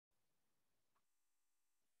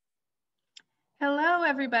Hello,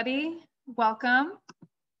 everybody. Welcome.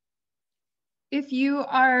 If you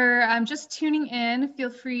are just tuning in, feel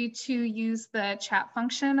free to use the chat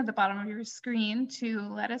function at the bottom of your screen to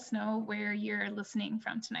let us know where you're listening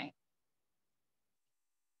from tonight.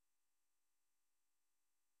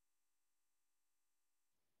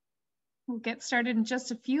 We'll get started in just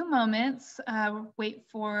a few moments. Wait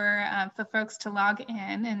for folks to log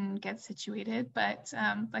in and get situated. But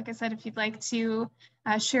like I said, if you'd like to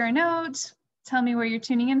share a note, tell me where you're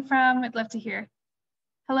tuning in from, I'd love to hear.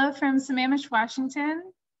 Hello from Sammamish, Washington,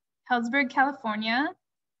 Healdsburg, California.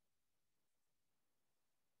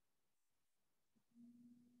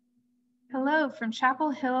 Hello from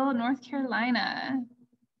Chapel Hill, North Carolina.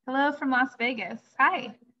 Hello from Las Vegas.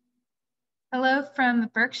 Hi. Hello from the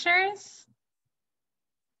Berkshires.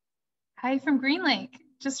 Hi from Green Lake,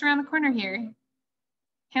 just around the corner here.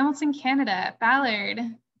 Hamilton, Canada, Ballard.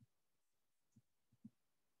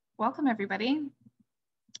 Welcome, everybody.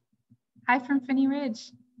 Hi from Finney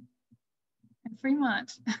Ridge and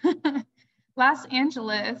Fremont. Los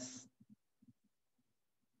Angeles.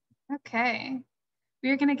 Okay.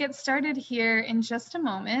 We are going to get started here in just a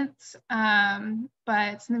moment,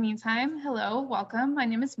 but in the meantime, hello, welcome. My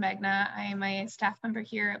name is Magna. I am a staff member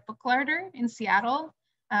here at Booklarder in Seattle.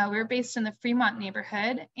 We're based in the Fremont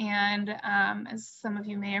neighborhood, and as some of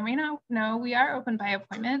you may or may not know, we are open by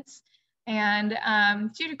appointment. And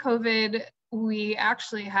due to COVID, we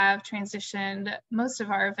actually have transitioned most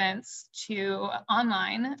of our events to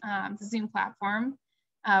online, the Zoom platform.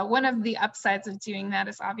 One of the upsides of doing that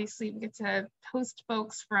is obviously we get to host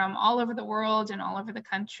folks from all over the world and all over the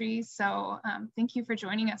country. So thank you for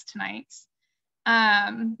joining us tonight.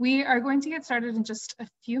 We are going to get started in just a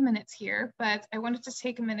few minutes here, but I wanted to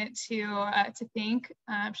take a minute to thank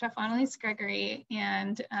Chef Analiese Gregory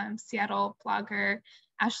and Seattle blogger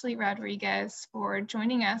Ashely Rodriguez for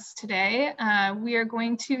joining us today. We are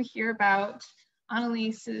going to hear about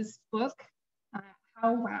Analise's book,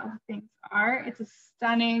 How Wow Things Are. It's a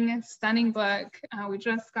stunning, stunning book. We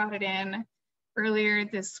just got it in earlier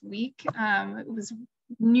this week. It was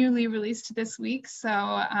newly released this week.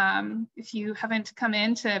 So if you haven't come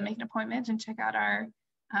in to make an appointment and check out our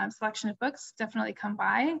selection of books, definitely come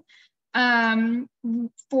by.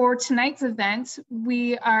 For tonight's event,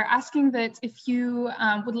 we are asking that if you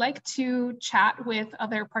would like to chat with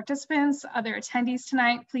other participants, other attendees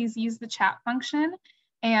tonight, please use the chat function.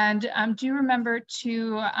 And do remember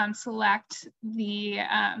to select the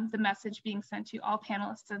message being sent to all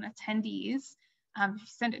panelists and attendees. If you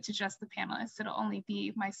send it to just the panelists, it'll only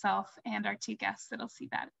be myself and our two guests that'll see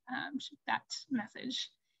that, that message.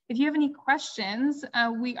 If you have any questions,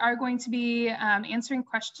 we are going to be answering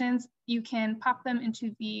questions. You can pop them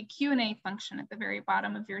into the Q&A function at the very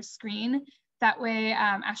bottom of your screen. That way,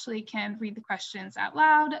 Ashely can read the questions out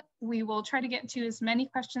loud. We will try to get to as many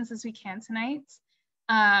questions as we can tonight.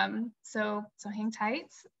 So hang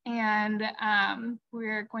tight, and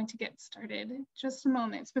we're going to get started in just a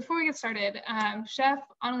moment. Before we get started, Chef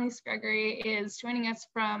Analiese Gregory is joining us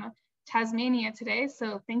from Tasmania today,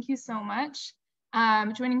 so thank you so much.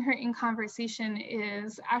 Joining her in conversation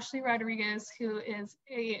is Ashely Rodriguez, who is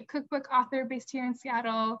a cookbook author based here in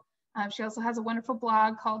Seattle. She also has a wonderful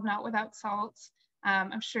blog called Not Without Salt.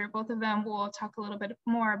 I'm sure both of them will talk a little bit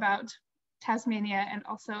more about Tasmania and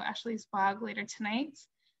also Ashely's blog later tonight.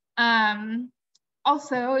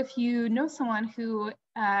 Also, if you know someone who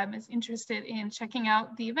is interested in checking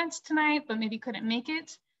out the event tonight, but maybe couldn't make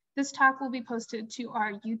it, this talk will be posted to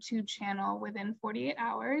our YouTube channel within 48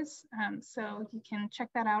 hours. So you can check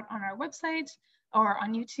that out on our website or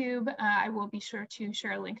on YouTube. I will be sure to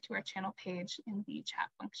share a link to our channel page in the chat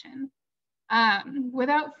function.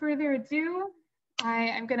 Without further ado, I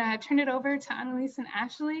am gonna turn it over to Analiese and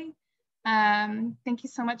Ashely. Thank you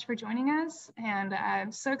so much for joining us, and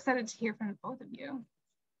I'm so excited to hear from both of you.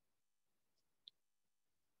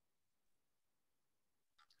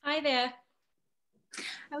 Hi there.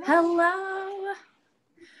 Hello. Hello.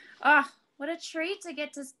 Oh, what a treat to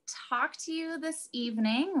get to talk to you this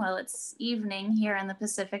evening. Well, it's evening here in the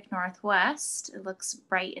Pacific Northwest. It looks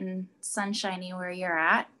bright and sunshiny where you're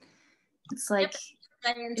at. It's like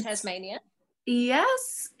yep, in Tasmania.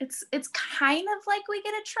 Yes, it's kind of like we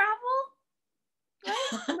get to travel,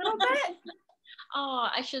 right? A little bit. Oh,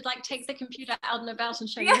 I should like take the computer out and about and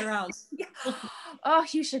show you around. Yeah. Oh,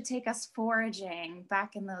 you should take us foraging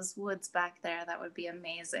back in those woods back there. That would be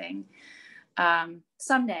amazing.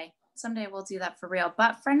 Someday we'll do that for real.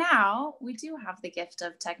 But for now, we do have the gift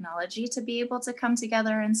of technology to be able to come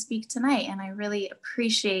together and speak tonight. And I really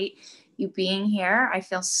appreciate you being here. I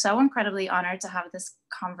feel so incredibly honored to have this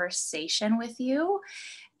conversation with you.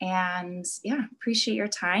 And yeah, appreciate your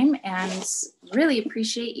time and really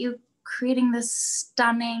appreciate you creating this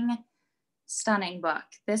stunning book.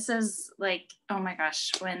 This is like, oh my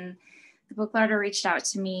gosh, when the book larder reached out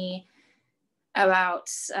to me about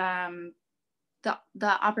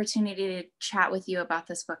the opportunity to chat with you about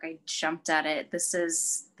this book, I jumped at it. This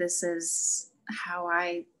is how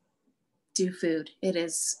I do food. It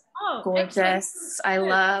is gorgeous. I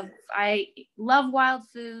love wild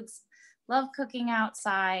foods, love cooking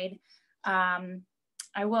outside.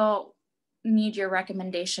 I will need your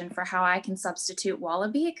recommendation for how I can substitute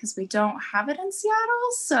wallaby because we don't have it in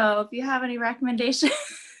Seattle. So if you have any recommendations,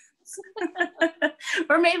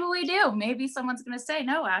 or maybe we do, maybe someone's going to say,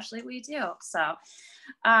 no, Ashely, we do. So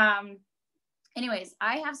anyways,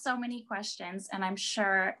 I have so many questions and I'm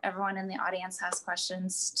sure everyone in the audience has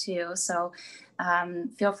questions too. So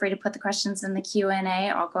feel free to put the questions in the Q&A.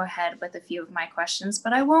 I'll go ahead with a few of my questions,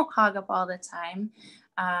 but I won't hog up all the time.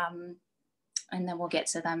 And then we'll get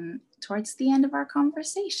to them towards the end of our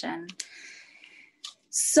conversation.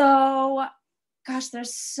 So, gosh,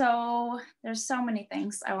 there's so many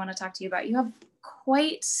things I want to talk to you about. You have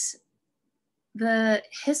quite the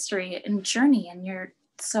history and journey, and you're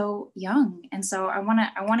so young. And so I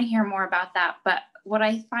want to hear more about that. But what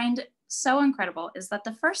I find so incredible is that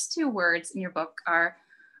the first two words in your book are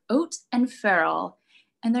oat and feral,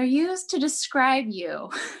 and they're used to describe you,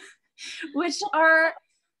 which are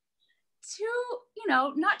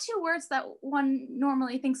not two words that one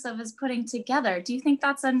normally thinks of as putting together. Do you think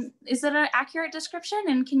is it an accurate description?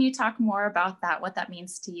 And can you talk more about that, what that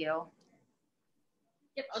means to you?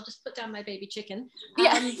 Yep, I'll just put down my baby chicken.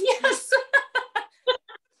 Yeah, yes.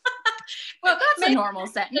 Well, that's a normal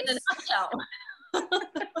sentence. In a nutshell.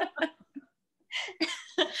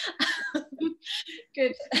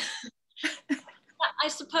 Good. I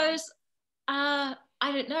suppose,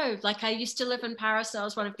 I don't know, like I used to live in Paris and I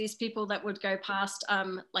was one of these people that would go past,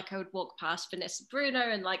 like I would walk past Vanessa Bruno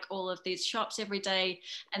and like all of these shops every day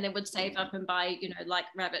and then would save up and buy, like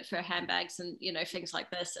rabbit fur handbags and, things like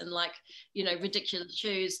this and like, ridiculous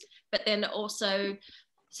shoes. But then also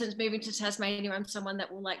since moving to Tasmania, I'm someone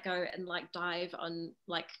that will like go and like dive on,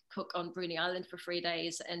 like cook on Bruny Island for 3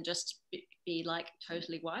 days and just be like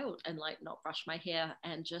totally wild and like not brush my hair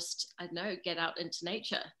and just, I don't know, get out into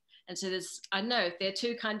nature. And so they're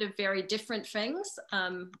two kind of very different things,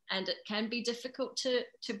 and it can be difficult to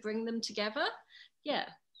bring them together. Yeah.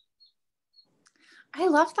 I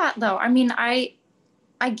love that though. I mean, I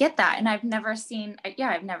get that. And I've never seen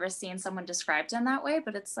someone described in that way,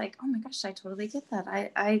 but it's like, oh my gosh, I totally get that.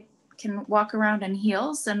 I can walk around in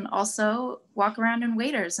heels and also walk around in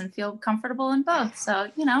waders and feel comfortable in both. So,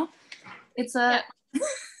 it's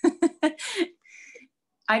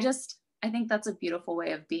I think that's a beautiful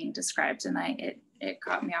way of being described, and it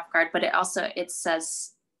caught me off guard, but it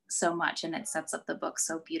says so much, and it sets up the book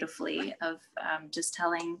so beautifully of just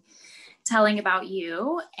telling about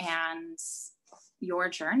you and your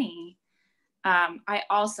journey.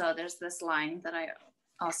 There's this line that I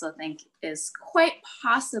also think is quite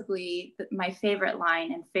possibly my favorite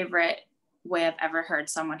line and favorite way I've ever heard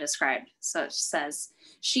someone described. So it says,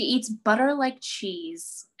 "She eats butter like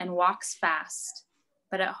cheese and walks fast.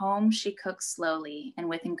 But at home, she cooks slowly and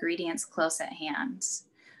with ingredients close at hand."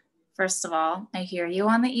 First of all, I hear you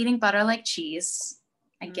on the eating butter like cheese.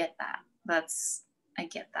 I get that. I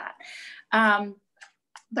get that.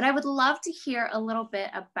 But I would love to hear a little bit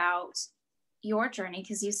about your journey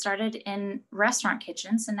because you started in restaurant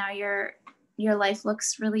kitchens and now your life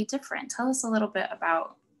looks really different. Tell us a little bit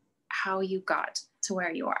about how you got to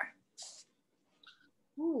where you are.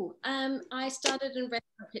 I started in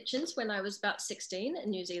restaurant kitchens when I was about 16 in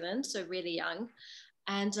New Zealand, so really young.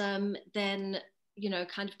 And then,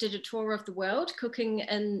 kind of did a tour of the world cooking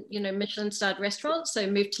in, Michelin-starred restaurants. So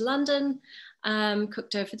moved to London,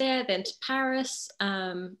 cooked over there, then to Paris,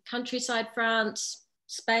 countryside France,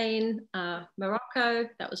 Spain, Morocco.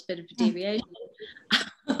 That was a bit of a deviation.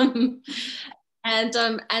 And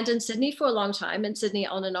in Sydney for a long time, in Sydney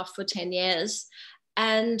on and off for 10 years.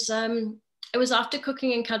 And it was after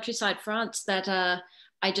cooking in countryside France that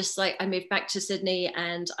I moved back to Sydney,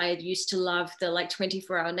 and I used to love the like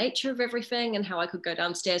 24-hour nature of everything and how I could go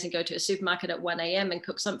downstairs and go to a supermarket at 1 a.m. and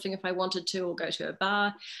cook something if I wanted to, or go to a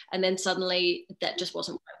bar. And then suddenly that just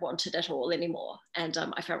wasn't what I wanted at all anymore. And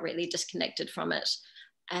I felt really disconnected from it.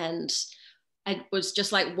 And I was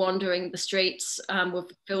just like wandering the streets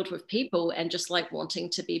filled with people and just like wanting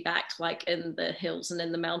to be back like in the hills and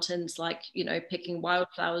in the mountains, like, picking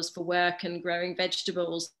wildflowers for work and growing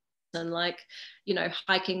vegetables and like,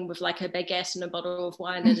 hiking with like a baguette and a bottle of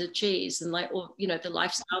wine and a cheese and like, all, the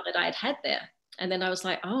lifestyle that I had there. And then I was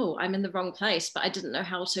like, oh, I'm in the wrong place, but I didn't know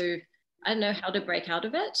how to break out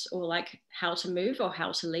of it, or like how to move, or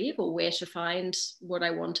how to leave, or where to find what I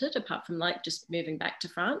wanted, apart from like just moving back to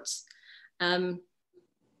France. And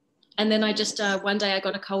then I just, one day I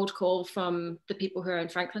got a cold call from the people who own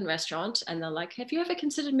Franklin Restaurant, and they're like, have you ever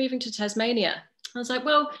considered moving to Tasmania? I was like,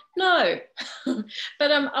 well, no,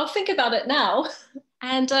 but I'll think about it now.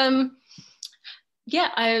 And yeah,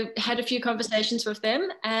 I had a few conversations with them,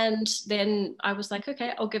 and then I was like,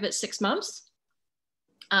 okay, I'll give it 6 months.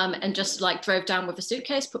 And just like drove down with a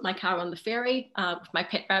suitcase, put my car on the ferry with my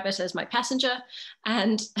pet rabbit as my passenger,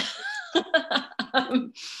 and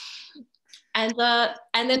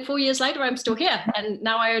and then 4 years later, I'm still here, and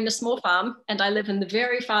now I own a small farm, and I live in the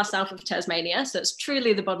very far south of Tasmania, so it's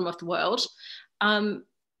truly the bottom of the world. And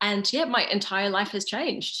yeah, my entire life has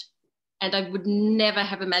changed, and I would never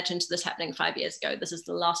have imagined this happening 5 years ago. This is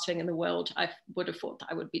the last thing in the world I would have thought that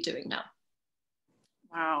I would be doing now.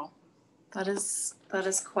 Wow. That is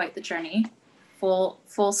quite the journey. Full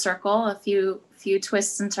circle, a few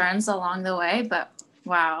twists and turns along the way, but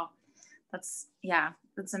wow. That's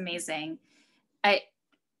amazing.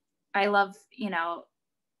 I love,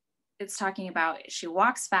 it's talking about she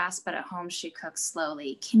walks fast, but at home she cooks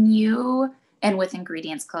slowly. And with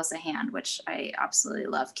ingredients close at hand, which I absolutely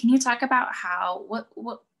love. Can you talk about how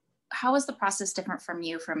is the process different from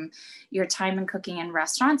your time in cooking in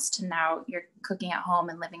restaurants to now you're cooking at home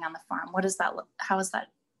and living on the farm? How is that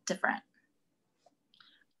different?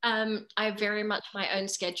 I very much my own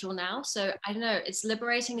schedule now. So I don't know, it's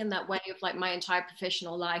liberating in that way of like my entire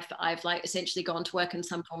professional life. I've like essentially gone to work in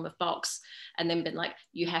some form of box and then been like,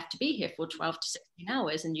 you have to be here for 12 to 16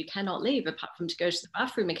 hours and you cannot leave apart from to go to the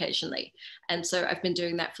bathroom occasionally. And so I've been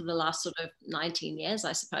doing that for the last sort of 19 years,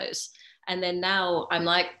 I suppose. And then now I'm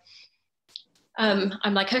like,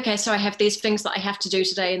 okay, so I have these things that I have to do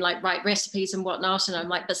today and like write recipes and whatnot. And I'm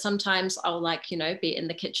like, but sometimes I'll like, be in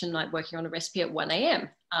the kitchen, like working on a recipe at 1 a.m.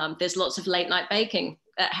 There's lots of late night baking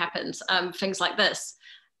that happens, things like this.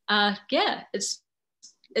 Yeah,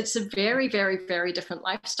 it's a very, very, very different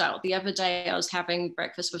lifestyle. The other day I was having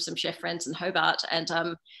breakfast with some chef friends in Hobart, and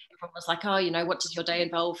everyone was like, oh, what does your day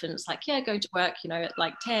involve? And it's like, yeah, going to work, at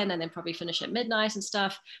like 10 and then probably finish at midnight and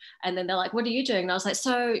stuff. And then they're like, what are you doing? And I was like,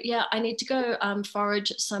 so yeah, I need to go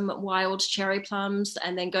forage some wild cherry plums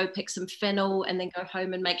and then go pick some fennel and then go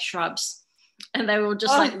home and make shrubs. And they were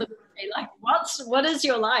just like, look at me like, what is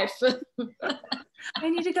your life? I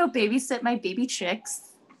need to go babysit my baby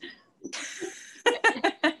chicks.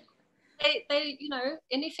 They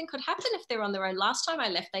anything could happen if they're on their own. Last time I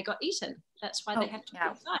left, they got eaten. That's why they have to be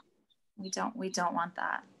outside. We don't want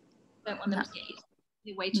that. Don't want them to get eaten.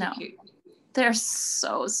 They're way too cute. They're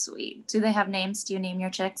so sweet. Do they have names? Do you name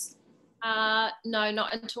your chicks? No,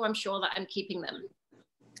 not until I'm sure that I'm keeping them.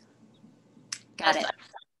 Got it.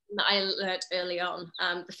 I learned early on.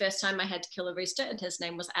 The first time I had to kill a rooster, and his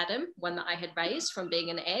name was Adam, one that I had raised from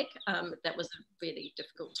being an egg. That was a really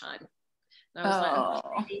difficult time. And I was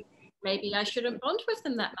like, maybe I shouldn't bond with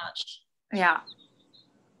them that much. Yeah.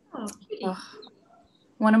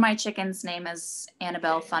 One of my chickens' name is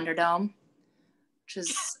Annabelle Thunderdome, which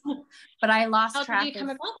is, but I lost track. How did you come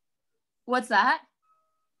about? What's that?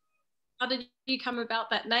 How did you come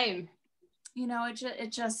about that name? I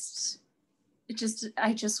just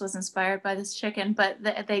was inspired by this chicken, but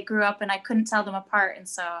they grew up and I couldn't tell them apart. And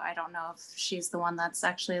so I don't know if she's the one that's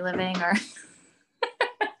actually living or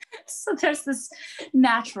so there's this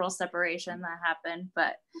natural separation that happened,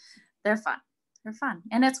 but they're fun. They're fun.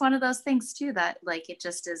 And it's one of those things too, that like, it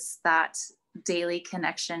just is that daily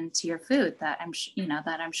connection to your food that I'm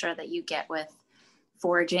sure that you get with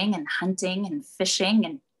foraging and hunting and fishing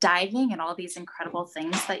and diving and all these incredible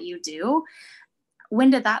things that you do. When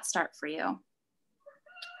did that start for you?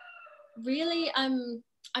 Really,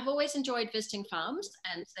 I've always enjoyed visiting farms,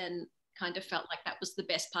 and then kind of felt like that was the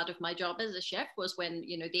best part of my job as a chef, was when,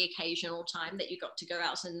 the occasional time that you got to go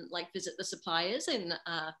out and like visit the suppliers and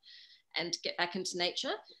get back into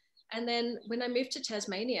nature. And then when I moved to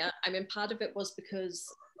Tasmania, part of it was because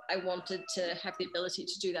I wanted to have the ability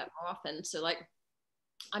to do that more often. So like,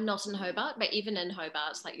 I'm not in Hobart, but even in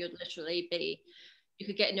Hobart, like you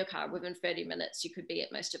could get in your car within 30 minutes. You could be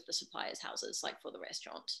at most of the suppliers' houses, like for the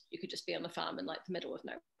restaurant. You could just be on the farm in like the middle of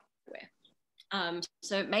nowhere.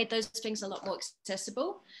 So it made those things a lot more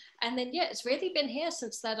accessible. And then, yeah, it's really been here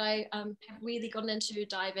since that I have really gotten into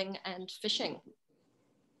diving and fishing.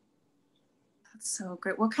 That's so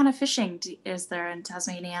great. What kind of fishing is there in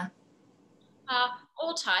Tasmania?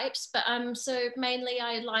 All types, but so mainly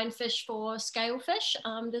I line fish for scale fish.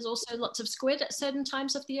 There's also lots of squid at certain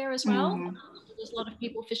times of the year as well. There's a lot of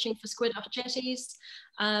people fishing for squid off jetties.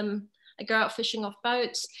 I go out fishing off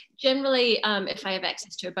boats. Generally, if I have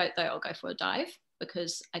access to a boat though, I'll go for a dive,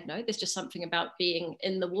 because I know there's just something about being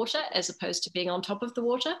in the water as opposed to being on top of the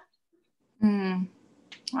water.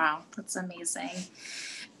 Wow, that's amazing.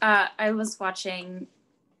 I was watching,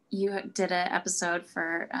 you did an episode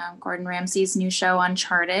for Gordon Ramsay's new show,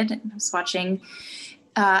 Uncharted. I was watching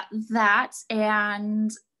that,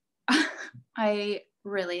 and I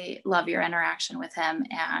really love your interaction with him.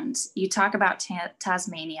 And you talk about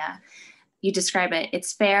Tasmania. You describe it.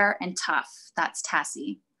 It's fair and tough. That's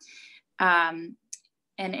Tassie. And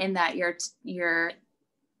in that, you're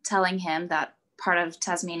telling him that part of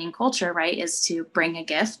Tasmanian culture, right, is to bring a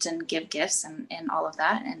gift and give gifts and all of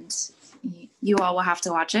that. And you all will have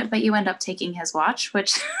to watch it, but you end up taking his watch,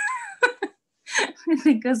 which I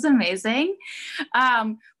think is amazing.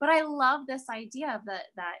 But I love this idea of that,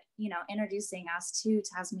 you know, introducing us to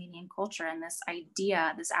Tasmanian culture and this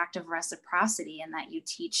idea, this act of reciprocity, and that you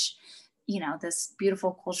teach, you know, this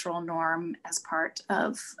beautiful cultural norm as part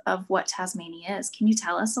of what Tasmania is. Can you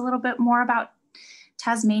tell us a little bit more about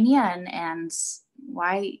Tasmania and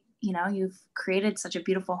why, you know, you've created such a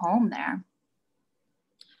beautiful home there?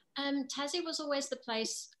 Tassie was always the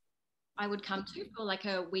place I would come to for like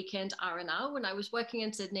a weekend R&R when I was working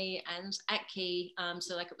in Sydney and at Key.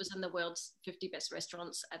 So like it was in the world's 50 best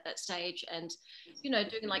restaurants at that stage, and, you know,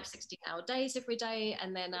 doing like 16-hour days every day.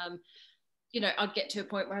 And then, you know, I'd get to a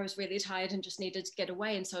point where I was really tired and just needed to get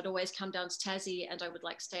away. And so I'd always come down to Tassie, and I would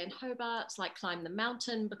like stay in Hobart, like climb the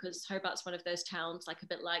mountain, because Hobart's one of those towns, like a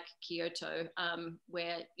bit like Kyoto,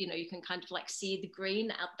 where, you know, you can kind of like see the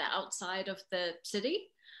green out the outside of the city.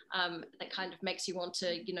 That kind of makes you want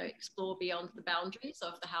to, you know, explore beyond the boundaries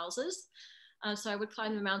of the houses. So I would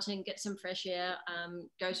climb the mountain, get some fresh air,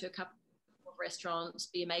 go to a couple of restaurants,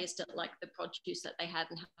 be amazed at like the produce that they had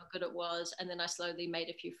and how good it was. And then I slowly made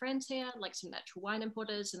a few friends here, like some natural wine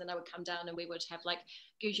importers. And then I would come down and we would have like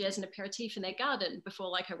gougères and aperitif in their garden before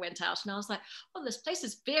like I went out. And I was like, oh, this place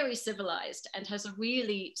is very civilized and has a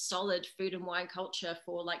really solid food and wine culture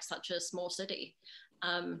for like such a small city.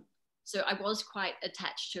 So I was quite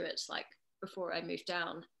attached to it, like before I moved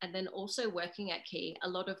down. And then also working at Key, a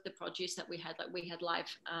lot of the produce that we had, like we had live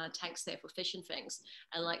tanks there for fish and things.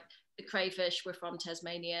 And like the crayfish were from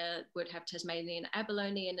Tasmania, would have Tasmanian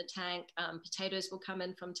abalone in a tank. Potatoes will come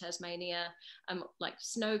in from Tasmania, like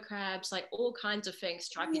snow crabs, like all kinds of things,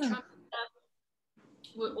 stripy trumpet.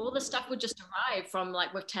 All the stuff would just arrive from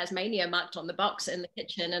like with Tasmania marked on the box in the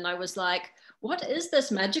kitchen. And I was like, what is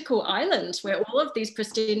this magical island where all of these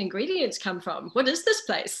pristine ingredients come from? What is this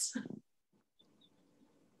place?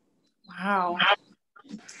 Wow.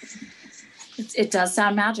 It does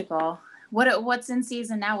sound magical. What's in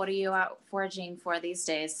season now? What are you out foraging for these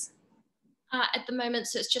days? At the moment,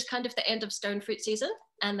 so it's just kind of the end of stone fruit season.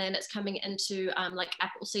 And then it's coming into like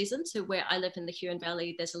apple season. So where I live in the Huon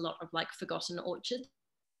Valley, there's a lot of like forgotten orchards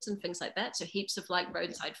and things like that. So heaps of like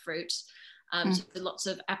roadside fruit. So lots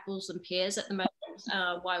of apples and pears at the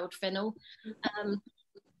moment, wild fennel.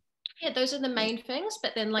 Yeah, those are the main things.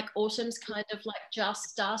 But then like autumn's kind of like just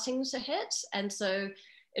starting to hit. And so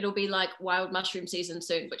it'll be like wild mushroom season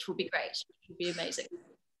soon, which will be great. Which will be amazing.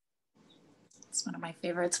 It's one of my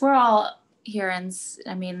favorites. We're all here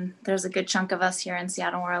I mean, there's a good chunk of us here in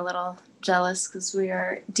Seattle. We're a little jealous because we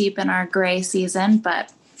are deep in our gray season,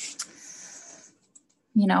 but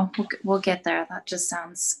you know, we'll get there. That just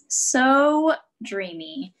sounds so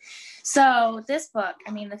dreamy. So this book,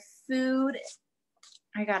 I mean, the food,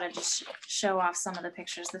 I gotta just show off some of the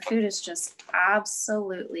pictures. The food is just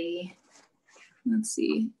absolutely, let's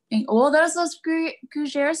see. Oh, there's those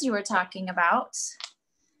gougères you were talking about.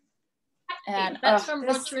 And that's from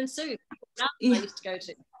Roger and Sue. That's what I used to go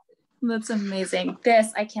to. That's amazing.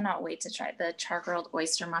 I cannot wait to try the char-grilled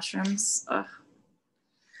oyster mushrooms. Ugh.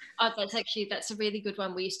 Oh, that's a really good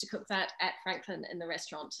one. We used to cook that at Franklin in the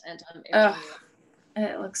restaurant, and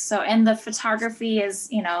it looks so. And the photography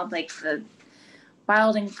is, you know, like the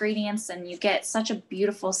wild ingredients, and you get such a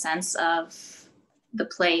beautiful sense of the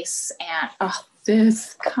place. And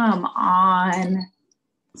come on,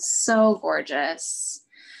 so gorgeous.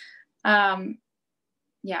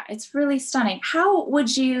 Yeah, it's really stunning. How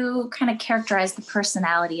would you kind of characterize the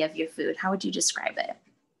personality of your food? How would you describe it?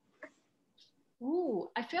 Ooh,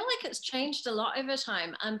 I feel like it's changed a lot over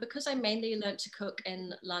time. Because I mainly learned to cook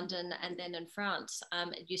in London and then in France,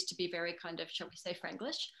 it used to be very kind of, shall we say,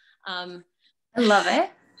 Franglish. I love it.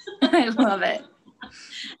 I love it.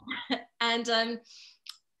 And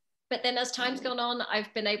but then as time's gone on,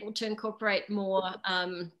 I've been able to incorporate more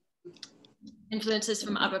influences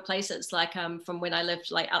from other places, like from when I lived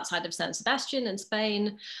like outside of San Sebastian in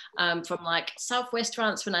Spain, from like Southwest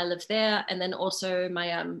France when I lived there, and then also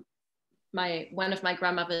my one of my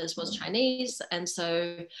grandmothers was Chinese, and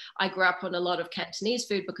so I grew up on a lot of Cantonese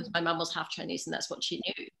food because my mum was half Chinese and that's what she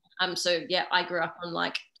knew. So yeah, I grew up on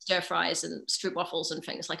like stir fries and stroopwafels and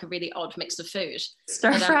things, like a really odd mix of food.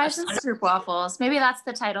 Stir fries and stroopwafels. Maybe that's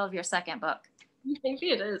the title of your second book.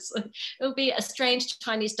 Maybe it is. It'll be a strange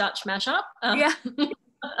Chinese Dutch mashup. Yeah.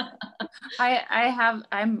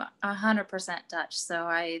 I'm 100% Dutch, so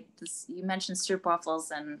you mentioned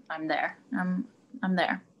stroopwafels and I'm there. I'm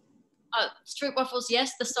there. Stroopwafels,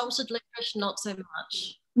 yes. The salted licorice, not so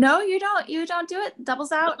much. No, you don't do it.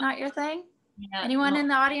 Doubles out, not your thing. Yeah, anyone in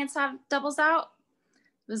the audience have doubles out?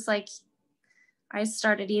 It was like, I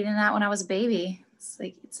started eating that when I was a baby. It's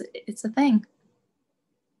like, it's a thing.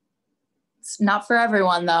 It's not for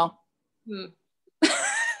everyone though.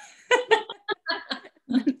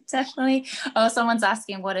 Definitely. Oh, someone's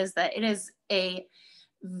asking, what is that? It is a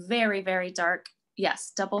very, very dark,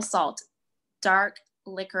 yes, double salt, dark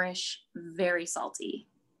licorice, very salty.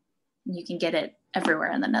 You can get it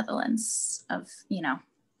everywhere in the Netherlands.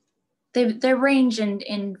 They range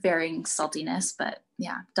in varying saltiness, but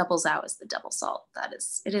yeah, doubles out is the double salt.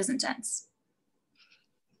 It is intense.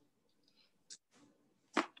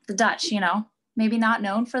 The Dutch, maybe not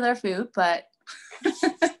known for their food, but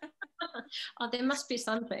oh, there must be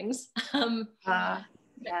some things.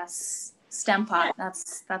 Yes, stem pot.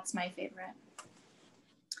 That's my favorite.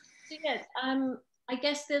 So yeah, I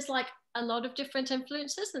guess there's like a lot of different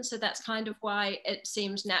influences, and so that's kind of why it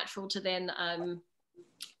seems natural to then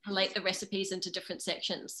collate the recipes into different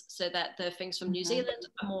sections, so that the things from New Zealand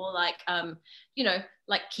are more like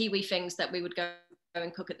like Kiwi things that we would go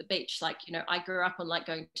and cook at the beach. Like, I grew up on like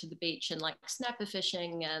going to the beach and like snapper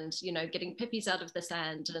fishing and getting pippies out of the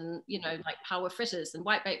sand and like power fritters and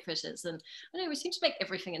whitebait fritters, and I know we seem to make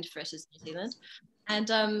everything into fritters in New Zealand.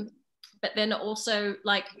 And but then also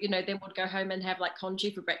like then would go home and have like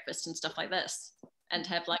congee for breakfast and stuff like this, and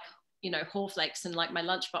have like haw flakes and like my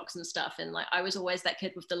lunchbox and stuff, and like I was always that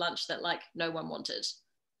kid with the lunch that like no one wanted.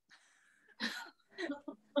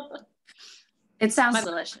 It sounds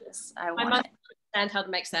delicious. I want it. Understand how to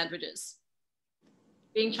make sandwiches.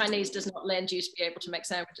 Being Chinese does not lend you to be able to make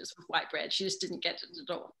sandwiches with white bread. She just didn't get it at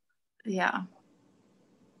all. Yeah.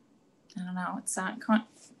 I don't know. It's not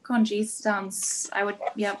congee sounds. I would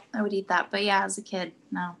eat that. But yeah, as a kid,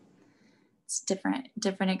 no. It's different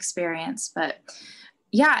experience. But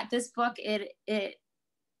yeah, this book it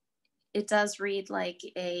does read like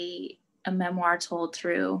a memoir told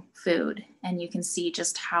through food, and you can see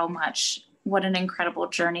just what an incredible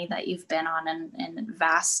journey that you've been on, and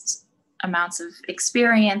vast amounts of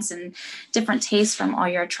experience and different tastes from all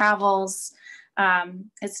your travels.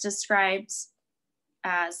 It's described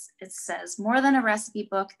as, it says, more than a recipe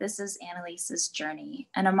book, this is Analiese's journey,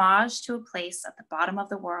 an homage to a place at the bottom of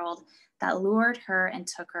the world that lured her and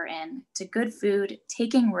took her in to good food,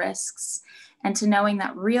 taking risks, and to knowing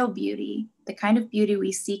that real beauty, the kind of beauty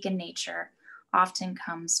we seek in nature, often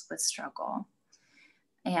comes with struggle.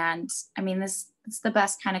 And I mean, it's the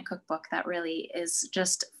best kind of cookbook that really is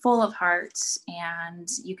just full of heart, and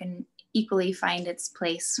you can equally find its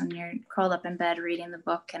place when you're curled up in bed reading the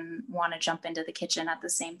book and want to jump into the kitchen at the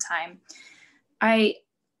same time. I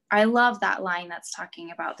love that line that's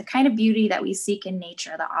talking about the kind of beauty that we seek in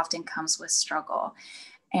nature that often comes with struggle.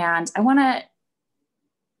 And I want to,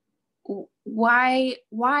 why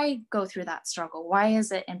go through that struggle? Why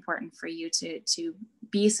is it important for you to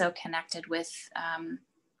be so connected with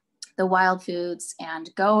the wild foods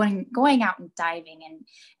and going out and diving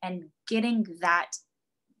and getting that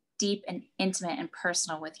deep and intimate and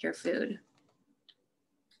personal with your food?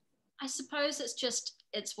 I suppose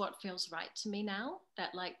it's what feels right to me now.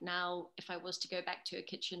 That like now, if I was to go back to a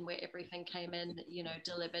kitchen where everything came in,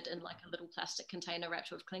 delivered in like a little plastic container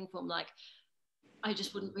wrapped with cling film, like I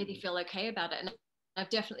just wouldn't really feel okay about it. And I've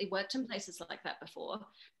definitely worked in places like that before,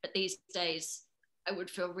 but these days I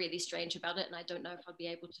would feel really strange about it, and I don't know if I'd be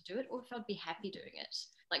able to do it or if I'd be happy doing it.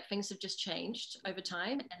 Like things have just changed over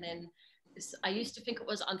time, and then I used to think it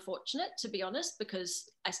was unfortunate, to be honest, because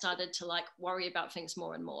I started to like worry about things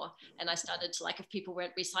more and more, and I started to like, if people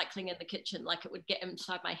weren't recycling in the kitchen, like it would get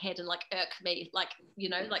inside my head and like irk me, like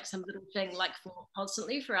like some little thing like for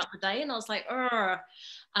constantly throughout the day, and I was like,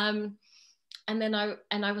 and then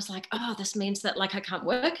I was like, oh, this means that like I can't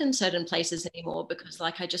work in certain places anymore because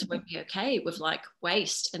like I just won't be okay with like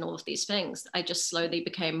waste and all of these things. I just slowly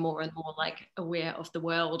became more and more like aware of the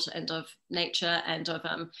world and of nature, and of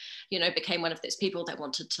became one of those people that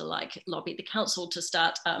wanted to like lobby the council to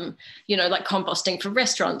start like composting for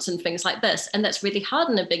restaurants and things like this. And that's really hard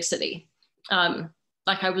in a big city.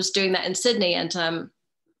 Like I was doing that in Sydney, and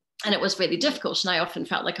And it was really difficult. And I often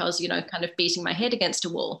felt like I was, kind of beating my head against a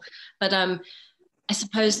wall. But I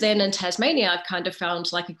suppose then in Tasmania, I've kind of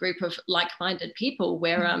found like a group of like-minded people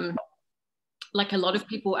where like a lot of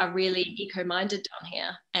people are really eco-minded down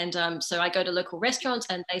here. And so I go to local restaurants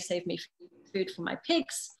and they save me food for my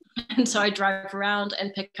pigs. And so I drive around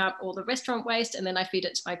and pick up all the restaurant waste, and then I feed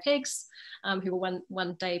it to my pigs, who will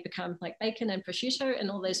one day become like bacon and prosciutto and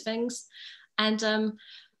all those things. And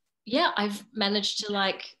yeah, I've managed to,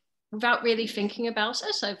 like, without really thinking about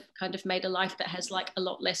it, I've kind of made a life that has like a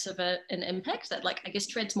lot less of an impact, that, like, I guess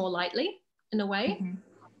treads more lightly in a way.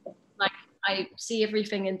 Mm-hmm. Like, I see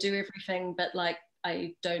everything and do everything, but like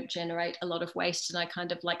I don't generate a lot of waste, and I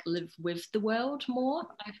kind of like live with the world more.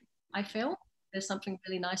 I feel there's something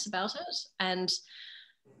really nice about it, and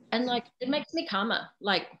like it makes me calmer.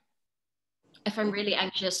 Like if I'm really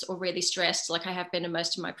anxious or really stressed, like I have been in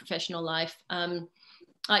most of my professional life,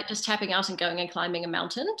 like just tapping out and going and climbing a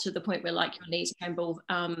mountain to the point where like your knees tremble,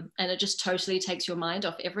 and it just totally takes your mind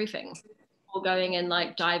off everything. Or going and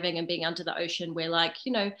like diving and being under the ocean where, like,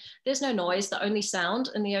 there's no noise. The only sound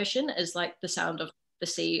in the ocean is like the sound of the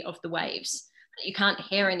sea, of the waves. You can't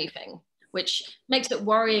hear anything, which makes it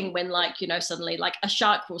worrying when, like, suddenly like a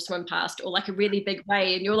shark will swim past, or like a really big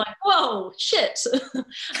wave, and you're like, whoa, shit. So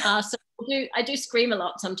I do scream a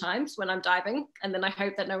lot sometimes when I'm diving, and then I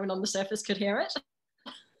hope that no one on the surface could hear it.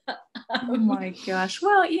 Oh my gosh.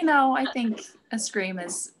 Well, I think a scream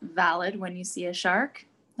is valid when you see a shark.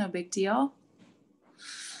 No big deal.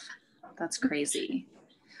 That's crazy.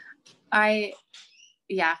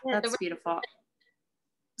 Yeah, that's beautiful.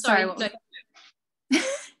 Sorry.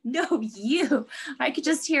 No, you. I could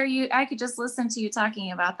just hear you. I could just listen to you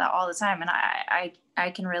talking about that all the time. And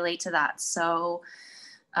I can relate to that so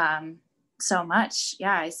much.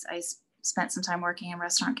 Yeah. I spent some time working in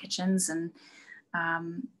restaurant kitchens and I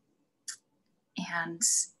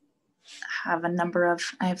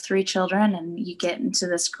have 3 children, and you get into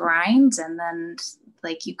this grind, and then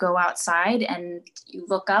like you go outside and you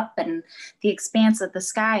look up and the expanse of the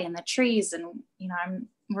sky and the trees, and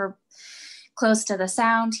we're close to the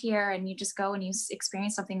sound here, and you just go and you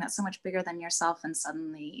experience something that's so much bigger than yourself, and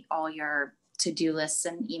suddenly all your to-do lists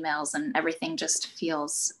and emails and everything just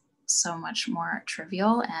feels so much more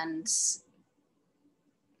trivial, and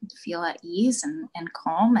feel at ease and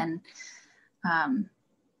calm. And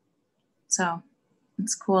so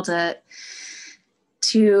it's cool to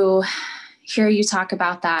hear you talk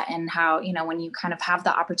about that, and how, when you kind of have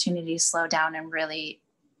the opportunity to slow down and really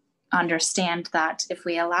understand that if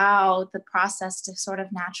we allow the process to sort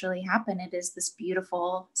of naturally happen, it is this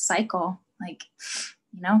beautiful cycle. Like,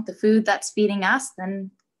 the food that's feeding us,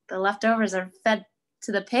 then the leftovers are fed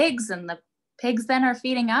to the pigs, and the pigs then are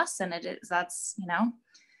feeding us. And that's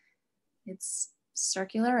it's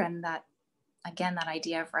circular. And that, again, that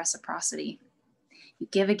idea of reciprocity. You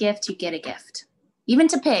give a gift, you get a gift. Even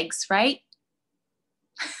to pigs, right?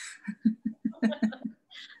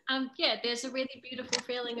 Yeah, there's a really beautiful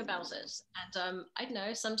feeling about it. And I don't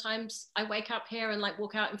know, sometimes I wake up here and like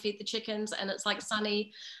walk out and feed the chickens, and it's like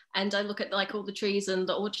sunny, and I look at like all the trees and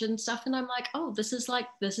the orchard and stuff, and I'm like, oh, this is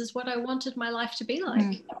what I wanted my life to be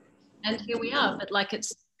like. And here we are. But like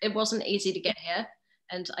it wasn't easy to get here,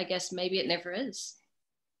 and I guess maybe it never is.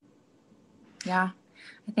 Yeah.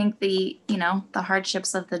 I think the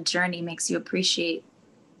hardships of the journey makes you appreciate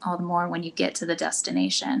all the more when you get to the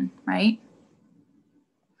destination, right?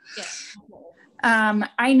 Yeah.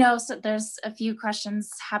 I know, so there's a few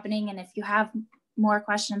questions happening, and if you have more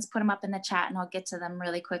questions, put them up in the chat and I'll get to them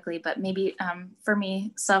really quickly. But maybe for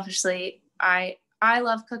me, selfishly, I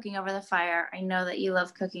love cooking over the fire. I know that you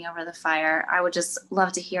love cooking over the fire. I would just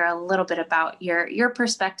love to hear a little bit about your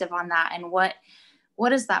perspective on that, and what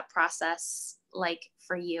is that process like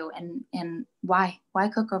for you, and why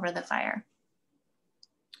cook over the fire?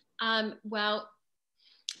 Well,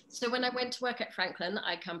 so when I went to work at Franklin,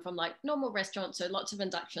 I come from like normal restaurants, so lots of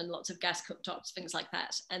induction, lots of gas cooktops, things like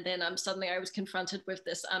that. And then suddenly I was confronted with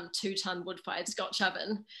this 2-ton wood-fired Scotch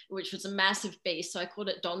oven, which was a massive beast. So I called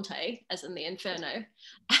it Dante, as in the Inferno.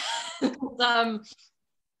 And,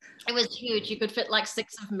 it was huge. You could fit like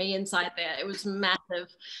 6 of me inside there. It was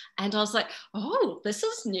massive. And I was like, oh, this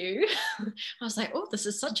is new. I was like, oh, this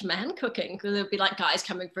is such man cooking. Because there'd be like guys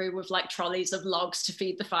coming through with like trolleys of logs to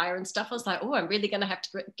feed the fire and stuff. I was like, oh, I'm really going to have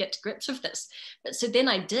to get to grips with this. But so then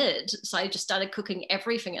I did. So I just started cooking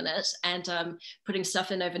everything in it, and putting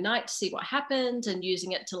stuff in overnight to see what happened, and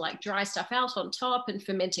using it to like dry stuff out on top, and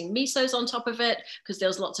fermenting misos on top of it, because there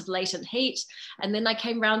was lots of latent heat. And then I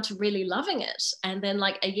came around to really loving it. And then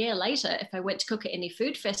like a year later, if I went to cook at any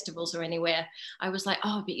food festivals or anywhere, I was like,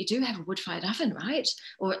 oh, but you do have a wood-fired oven, right?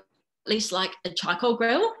 Or at least like a charcoal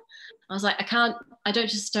grill. I was like, I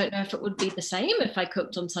just don't know if it would be the same if I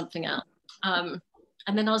cooked on something else. And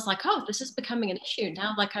then I was like, oh, this is becoming an issue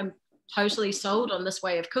now. Like I'm totally sold on this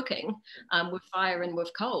way of cooking with fire and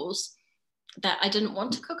with coals, that I didn't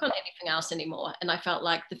want to cook on anything else anymore. And I felt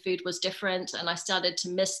like the food was different. And I started to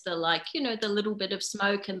miss the, like, you know, the little bit of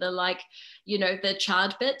smoke and the, like, you know, the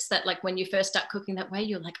charred bits that, like, when you first start cooking that way,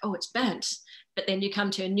 you're like, oh, it's burnt. But then you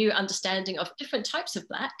come to a new understanding of different types of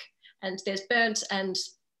black, and there's burnt and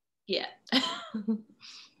yeah.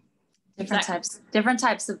 different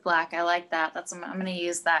types of black. I like that. I'm going to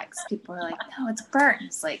use that, because people are like, no, it's burnt.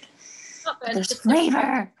 It's like, there's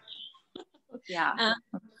flavor. Yeah.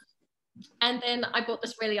 And then I bought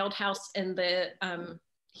this really old house in the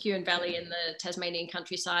Huon Valley in the Tasmanian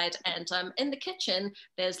countryside. And in the kitchen,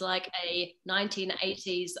 there's like a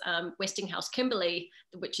 1980s Westinghouse Kimberley,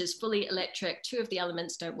 which is fully electric. 2 of the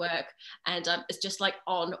elements don't work. And it's just like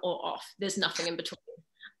on or off. There's nothing in between.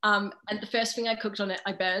 And the first thing I cooked on it,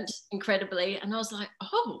 I burnt incredibly. And I was like,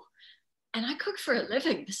 oh, and I cook for a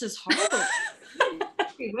living. This is horrible.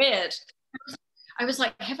 It's weird. I was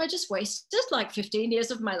like, have I just wasted like 15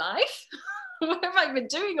 years of my life? What have I been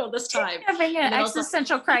doing all this time? Having an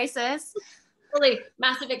existential crisis. Really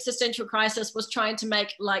massive existential crisis was trying to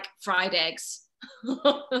make like fried eggs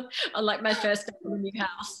on like my first day in the new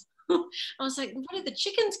house. I was like, what are the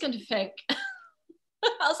chickens going to think?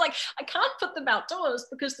 I was like, I can't put them outdoors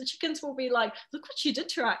because the chickens will be like, look what you did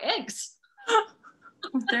to our eggs.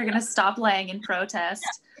 They're going to stop laying in protest.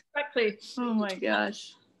 Yeah, exactly. Oh my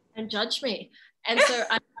gosh. And judge me. And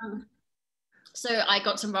so I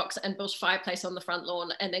got some rocks and built a fireplace on the front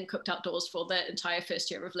lawn, and then cooked outdoors for the entire first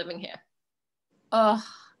year of living here. Oh,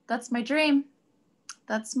 that's my dream.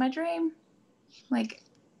 That's my dream. Like,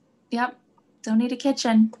 yep. Don't need a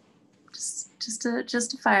kitchen. Just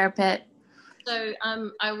a fire pit. So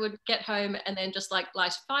I would get home and then just like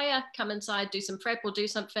light a fire, come inside, do some prep or do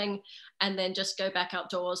something, and then just go back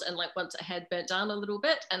outdoors. And like once it had burnt down a little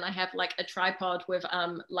bit, and I have like a tripod with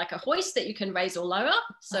like a hoist that you can raise or lower.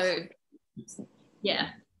 So yeah,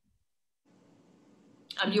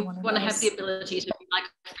 you want to have the ability to be like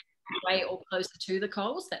way or closer to the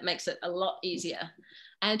coals. That makes it a lot easier.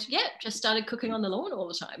 And yeah, just started cooking on the lawn all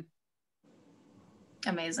the time.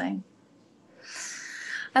 Amazing.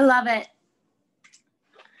 I love it.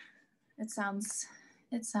 It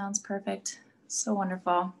sounds perfect. So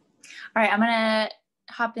wonderful. All right, I'm gonna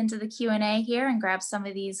hop into the Q&A here and grab some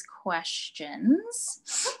of these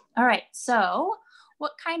questions. All right, so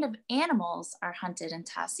what kind of animals are hunted in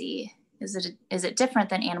Tassie? Is it different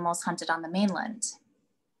than animals hunted on the mainland?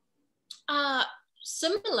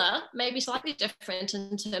 Similar, maybe slightly different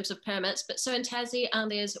in terms of permits. But so in Tassie,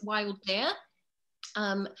 there's wild deer,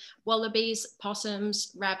 wallabies,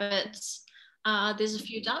 possums, rabbits. There's a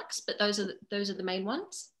few ducks, but those are the main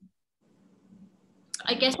ones.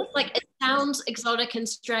 I guess it's like, it sounds exotic and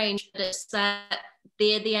strange, but it's that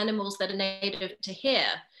they're the animals that are native to here.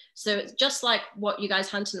 So it's just like what you guys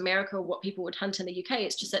hunt in America or what people would hunt in the UK.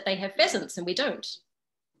 It's just that they have pheasants and we don't.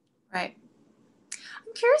 Right.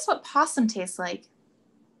 I'm curious what possum tastes like.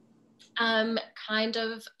 Kind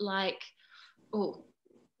of like,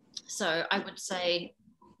 so I would say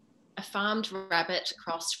a farmed rabbit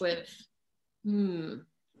crossed with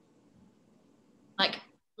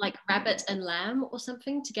like rabbit and lamb or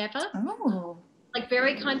something together. Oh, like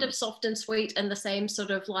very kind of soft and sweet, and the same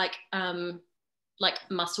sort of like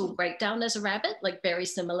muscle breakdown as a rabbit, like very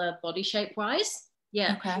similar body shape wise.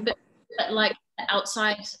 Yeah. Okay. But like the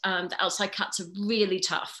outside cuts are really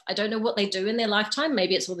tough. I don't know what they do in their lifetime.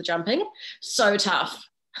 Maybe it's all the jumping. So tough.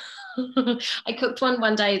 I cooked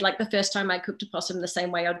one day, like the first time I cooked a possum the same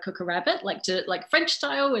way I'd cook a rabbit, like French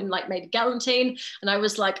style, and like made galantine. And I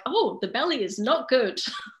was like, oh, the belly is not good.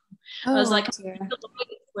 I was like, the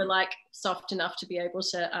legs were like soft enough to be able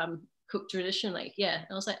to cook traditionally. Yeah. And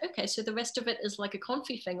I was like, okay, so the rest of it is like a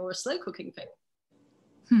confit thing or a slow cooking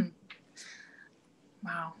thing.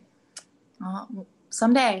 Wow. Well,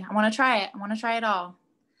 someday I want to try it. I want to try it all.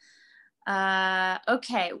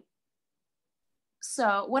 Okay.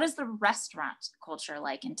 So what is the restaurant culture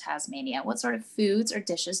like in Tasmania? What sort of foods or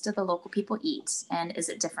dishes do the local people eat? And is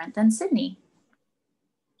it different than Sydney?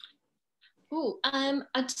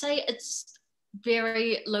 I'd say it's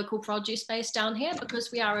very local produce based down here,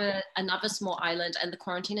 because we are another small island, and the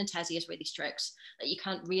quarantine in Tassie is really strict, that you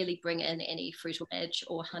can't really bring in any fruit or veg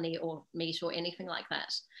or honey or meat or anything like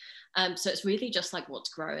that. So it's really just like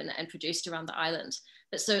what's grown and produced around the island.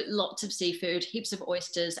 But so lots of seafood, heaps of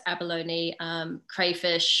oysters, abalone,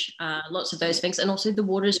 crayfish, lots of those things. And also the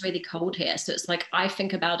water is really cold here. So it's like, I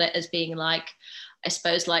think about it as being like, I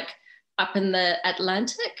suppose like up in the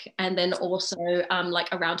Atlantic, and then also like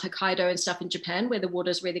around Hokkaido and stuff in Japan, where the water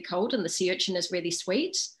is really cold and the sea urchin is really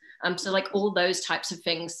sweet. So like all those types of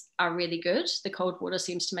things are really good. The cold water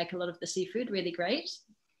seems to make a lot of the seafood really great.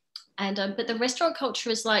 And but the restaurant culture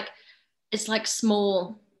is like, it's like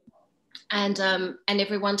small, and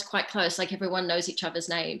everyone's quite close. Like everyone knows each other's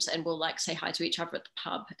names and will like say hi to each other at the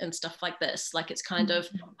pub and stuff like this. Like it's kind of,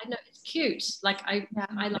 I know, it's cute. Like I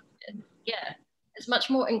like it. Yeah, it's much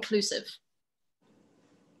more inclusive.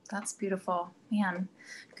 That's beautiful, man.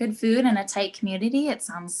 Good food and a tight community. It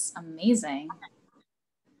sounds amazing.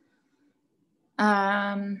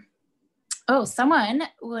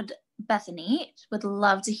 Bethany would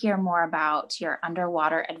love to hear more about your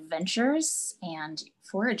underwater adventures and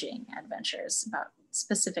foraging adventures about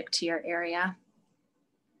specific to your area.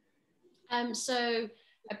 So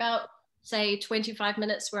about say 25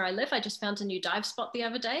 minutes where I live, I just found a new dive spot the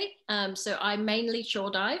other day. So I mainly shore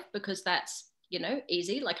dive because that's, you know,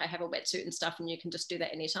 easy. Like I have a wetsuit and stuff and you can just do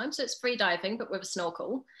that anytime. So it's free diving, but with a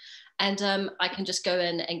snorkel. And I can just go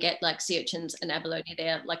in and get like sea urchins and abalone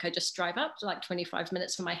there. Like I just drive up to like 25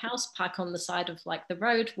 minutes from my house, park on the side of like the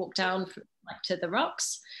road, walk down like to the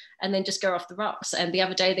rocks, and then just go off the rocks. And the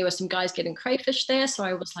other day there were some guys getting crayfish there. So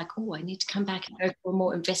I was like, oh, I need to come back and go for a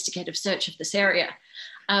more investigative search of this area.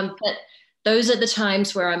 But those are the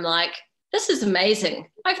times where I'm like, this is amazing.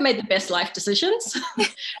 I've made the best life decisions.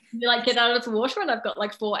 You like get out of the water and I've got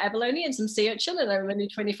like 4 abalone and some sea urchin and I'm only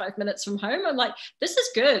 25 minutes from home. I'm like, this is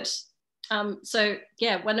good. So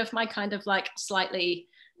yeah, one of my kind of like slightly,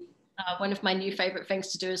 one of my new favorite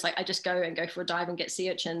things to do is like, I just go for a dive and get sea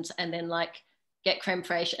urchins and then like get creme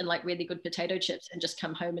fraiche and like really good potato chips and just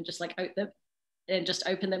come home and just like oat them and just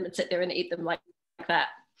open them and sit there and eat them like that.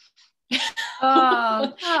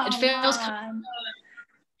 Oh, it feels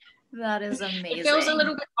that is amazing. It feels a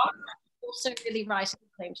little bit hot, but also really right at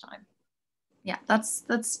the same time. Yeah,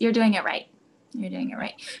 that's you're doing it right. You're doing it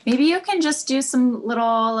right. Maybe you can just do some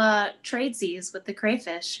little tradesies with the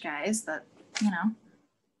crayfish, guys. That, you know.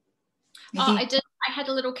 Maybe. Oh, I did. I had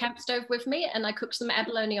a little camp stove with me, and I cooked some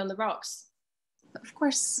abalone on the rocks. Of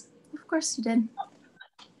course you did.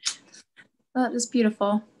 That is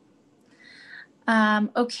beautiful.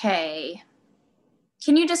 Okay.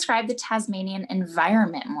 Can you describe the Tasmanian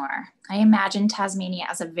environment more? I imagine Tasmania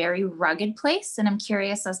as a very rugged place, and I'm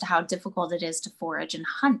curious as to how difficult it is to forage and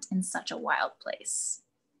hunt in such a wild place.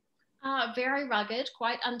 Very rugged,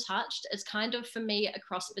 quite untouched. It's kind of, for me, a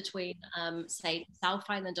cross between, say, South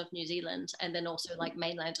Island of New Zealand and then also like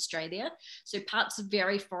mainland Australia. So parts are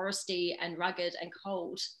very foresty and rugged and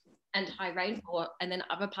cold and high rainfall, and then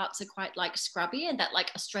other parts are quite like scrubby and that like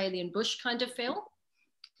Australian bush kind of feel.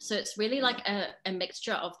 So it's really like a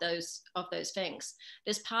mixture of those things.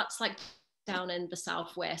 There's parts like down in the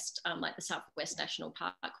southwest, like the Southwest National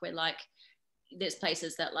Park, where like there's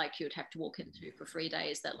places that like you would have to walk into for 3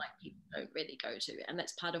 days that like people don't really go to, and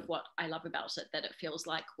that's part of what I love about it, that it feels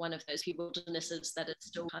like one of those wildernesses that is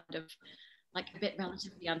still kind of like a bit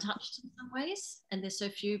relatively untouched in some ways, and there's so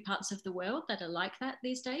few parts of the world that are like that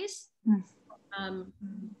these days.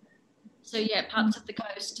 So yeah, parts of the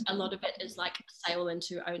coast, a lot of it is like sail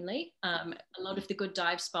into only. A lot of the good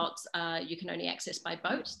dive spots you can only access by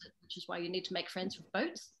boat, which is why you need to make friends with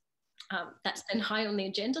boats. That's been high on the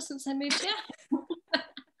agenda since I moved here.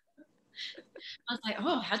 I was like,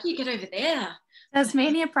 oh, how do you get over there?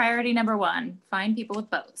 Tasmania priority number 1, find people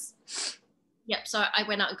with boats. Yep, so I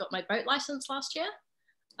went out and got my boat license last year.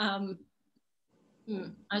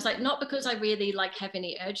 I was like, not because I really like have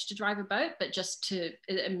any urge to drive a boat, but just to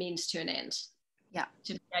a means to an end. Yeah.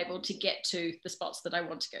 To be able to get to the spots that I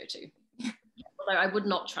want to go to. Although I would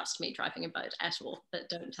not trust me driving a boat at all, but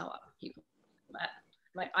don't tell other people that.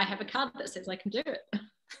 Like, I have a card that says I can do it.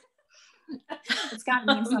 It's got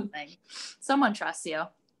to mean something. Someone trusts you.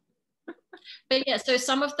 But yeah, so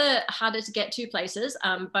some of the harder to get to places,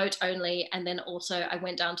 boat only, and then also I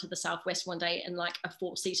went down to the southwest one day in like a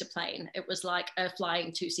 4-seater plane. It was like a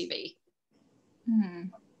flying 2CV.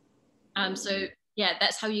 So yeah,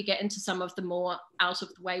 that's how you get into some of the more out of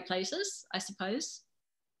the way places, I suppose.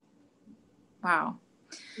 Wow.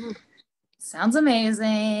 Sounds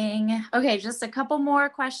amazing. Okay, just a couple more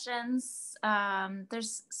questions.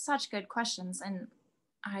 There's such good questions, and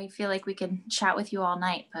I feel like we could chat with you all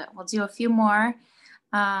night, but we'll do a few more.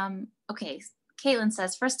 Okay, Caitlin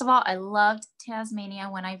says, first of all, I loved Tasmania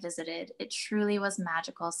when I visited. It truly was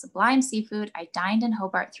magical, sublime seafood. I dined in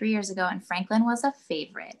Hobart 3 years ago, and Franklin was a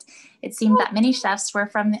favorite. It seemed that many chefs were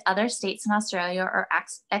from the other states in Australia or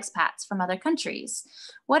expats from other countries.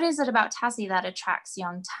 What is it about Tassie that attracts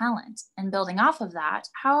young talent? And building off of that,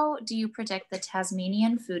 how do you predict the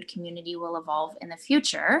Tasmanian food community will evolve in the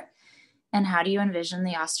future? And how do you envision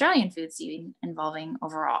the Australian food scene evolving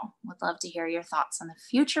overall? Would love to hear your thoughts on the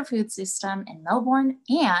future food system in Melbourne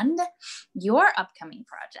and your upcoming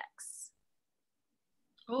projects.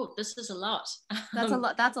 Oh, this is a lot. That's a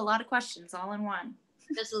lot. That's a lot of questions all in one.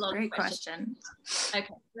 There's a lot. Great question. Okay,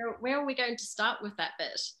 where are we going to start with that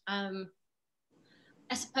bit?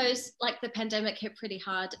 I suppose like the pandemic hit pretty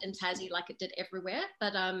hard in Tassie, like it did everywhere,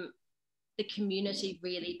 but the community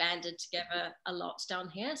really banded together a lot down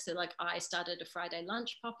here. So like I started a Friday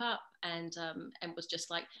lunch pop-up and was just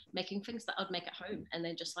like making things that I'd make at home and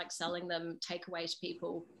then just like selling them takeaway to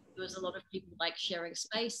people. There was a lot of people like sharing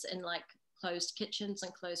space in like closed kitchens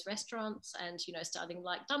and closed restaurants and, you know, starting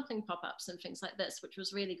like dumpling pop-ups and things like this, which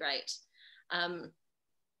was really great.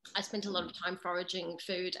 I spent a lot of time foraging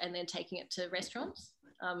food and then taking it to restaurants.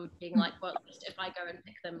 Being like, well, if I go and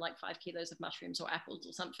pick them like 5 kilos of mushrooms or apples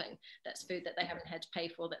or something, that's food that they haven't had to pay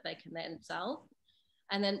for that they can then sell.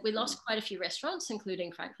 And then we lost quite a few restaurants,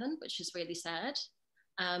 including Franklin, which is really sad.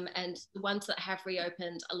 And the ones that have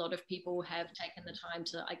reopened, a lot of people have taken the time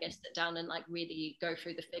to, I guess, sit down and like really go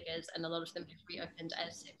through the figures. And a lot of them have reopened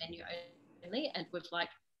as menu only and with like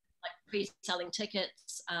pre-selling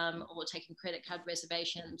tickets or taking credit card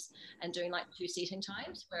reservations and doing like 2 seating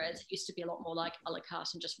times, whereas it used to be a lot more like a la carte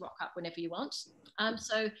and just rock up whenever you want.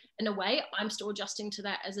 So in a way, I'm still adjusting to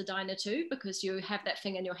that as a diner too, because you have that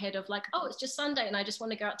thing in your head of like, oh, it's just Sunday and I just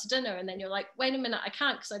want to go out to dinner. And then you're like, wait a minute, I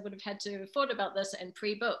can't because I would have had to have thought about this and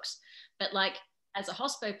pre-booked. But like as a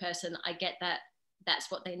hospo person, I get that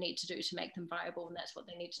that's what they need to do to make them viable and that's what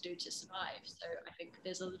they need to do to survive. So I think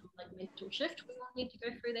there's a little like mental shift we all need to go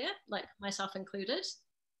through there, like myself included.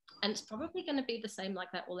 And it's probably going to be the same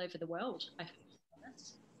like that all over the world, I think, to be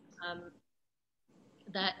honest.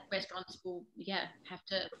 That restaurants will, have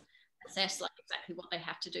to assess like exactly what they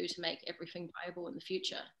have to do to make everything viable in the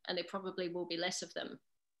future. And there probably will be less of them.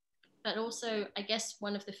 But also, I guess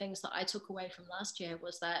one of the things that I took away from last year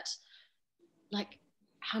was that like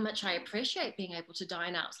how much I appreciate being able to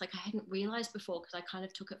dine out. It's like I hadn't realized before because I kind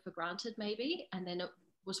of took it for granted maybe. And then it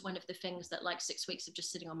was one of the things that like 6 weeks of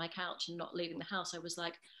just sitting on my couch and not leaving the house, I was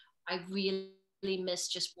like, I really miss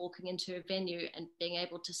just walking into a venue and being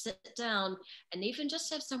able to sit down and even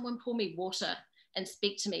just have someone pour me water and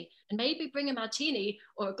speak to me and maybe bring a martini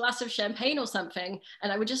or a glass of champagne or something.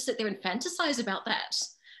 And I would just sit there and fantasize about that.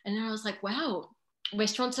 And then I was like, wow,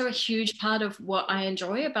 restaurants are a huge part of what I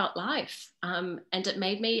enjoy about life. And it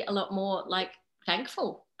made me a lot more like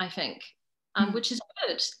thankful, I think, which is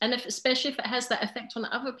good. And especially if it has that effect on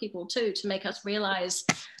other people too, to make us realize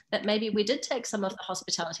that maybe we did take some of the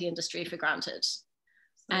hospitality industry for granted.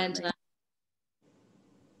 And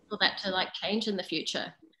for that to like change in the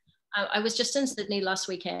future. I was just in Sydney last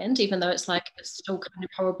weekend, even though it's still kind of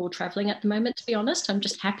horrible traveling at the moment, to be honest. I'm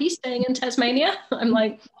just happy staying in Tasmania. I'm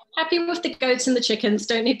like happy with the goats and the chickens,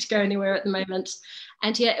 don't need to go anywhere at the moment.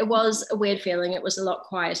 And yeah, it was a weird feeling. It was a lot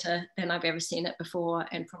quieter than I've ever seen it before.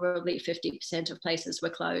 And probably 50% of places were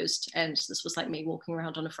closed. And this was like me walking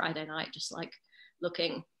around on a Friday night, just like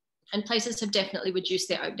looking. And places have definitely reduced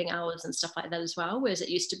their opening hours and stuff like that as well, whereas it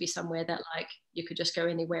used to be somewhere that like you could just go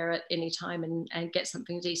anywhere at any time and get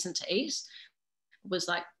something decent to eat. It was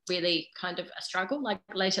like really kind of a struggle, like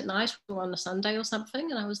late at night or on a Sunday or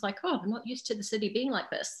something. And I was like, oh, I'm not used to the city being like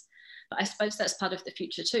this. But I suppose that's part of the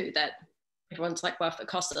future too, that everyone's like, well, if it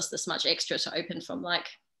costs us this much extra to open from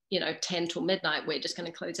 10 till midnight, we're just going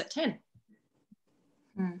to close at 10.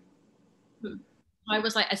 I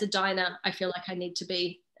was like, as a diner, I feel like I need to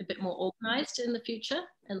be a bit more organized in the future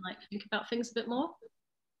and like think about things a bit more.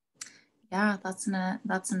 Yeah, that's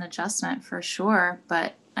an adjustment for sure.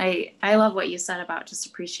 But I love what you said about just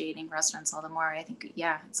appreciating restaurants all the more. I think,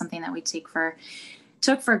 it's something that we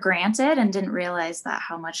took for granted and didn't realize that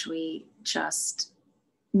how much we just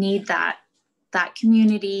need that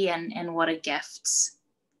community and what a gift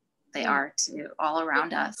they are to all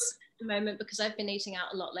around us. Moment, because I've been eating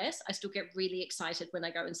out a lot less, I still get really excited when I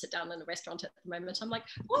go and sit down in a restaurant at the moment. I'm like,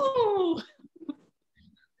 oh.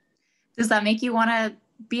 Does that make you want to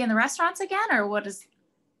be in the restaurants again, or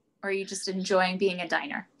are you just enjoying being a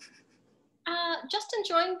diner? Just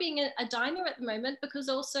enjoying being a diner at the moment, because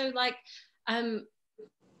also like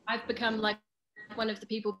I've become like one of the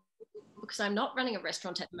people, because I'm not running a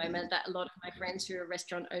restaurant at the moment, that a lot of my friends who are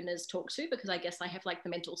restaurant owners talk to, because I guess I have like the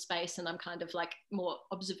mental space and I'm kind of like more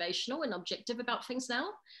observational and objective about things now,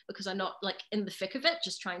 because I'm not like in the thick of it,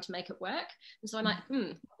 just trying to make it work. And so I'm like,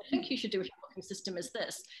 I think you should do with your booking system is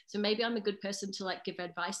this. So maybe I'm a good person to like give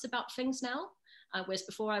advice about things now. Whereas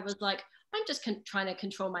before I was like, I'm just trying to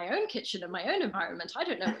control my own kitchen and my own environment. I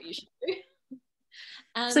don't know what you should do.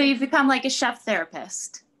 So you've become like a chef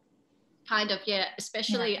therapist. Kind of, yeah,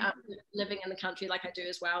 especially living in the country like I do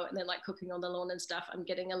as well, and then like cooking on the lawn and stuff. I'm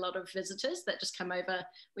getting a lot of visitors that just come over.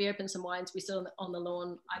 We open some wines, we sit on the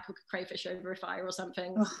lawn, I cook a crayfish over a fire or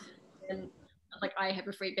something. And like I have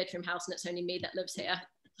a 3-bedroom house and it's only me that lives here.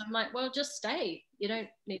 So I'm like, well, just stay. You don't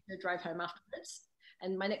need to drive home afterwards.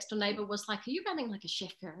 And my next door neighbor was like, are you running like a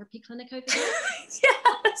chef therapy clinic over there?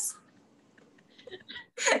 Yes.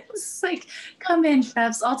 It's like, come in,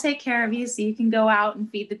 chefs, I'll take care of you so you can go out and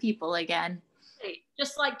feed the people again.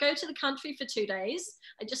 Just like go to the country for 2 days.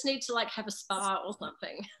 I just need to like have a spa or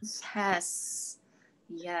something.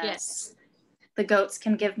 Yes. The goats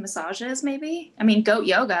can give massages, maybe. I mean, goat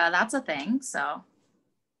yoga, that's a thing. So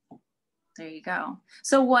there you go.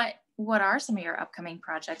 So what are some of your upcoming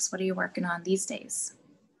projects? What are you working on these days?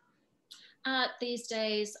 These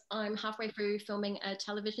days, I'm halfway through filming a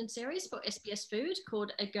television series for SBS Food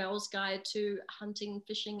called A Girl's Guide to Hunting,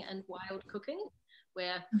 Fishing and Wild Cooking,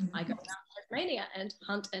 where I go around Tasmania and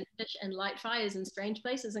hunt and fish and light fires in strange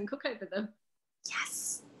places and cook over them.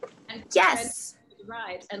 Yes. And yes.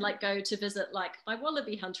 Ride and like go to visit like my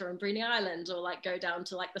wallaby hunter on Bruny Island, or like go down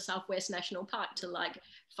to like the Southwest National Park to like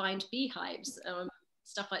find beehives,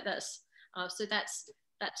 stuff like this. So that's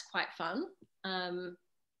quite fun.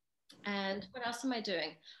 And what else am I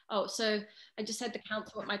doing? Oh, so I just had the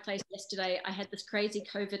council at my place yesterday. I had this crazy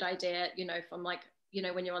COVID idea, from like,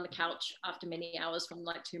 when you're on the couch after many hours from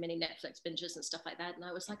like too many Netflix binges and stuff like that. And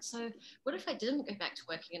I was like, so what if I didn't go back to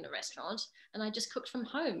working in a restaurant and I just cooked from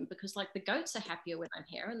home? Because like the goats are happier when I'm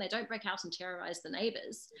here and they don't break out and terrorize the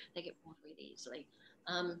neighbors. They get bored really easily.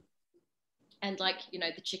 And like,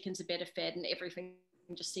 the chickens are better fed and everything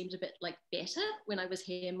just seemed a bit like better when I was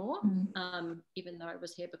here more, even though I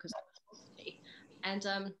was here because I was supposed to be. And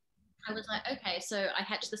I was like, okay, so I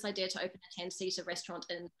hatched this idea to open a 10-seater restaurant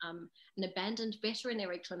in an abandoned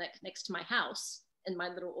veterinary clinic next to my house in my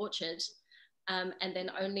little orchard, and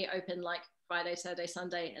then only open like Friday, Saturday,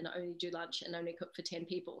 Sunday, and only do lunch and only cook for 10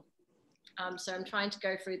 people. So I'm trying to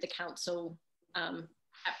go through the council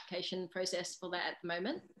application process for that at the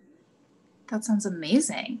moment. That sounds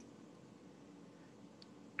amazing.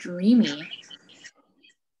 Dreamy.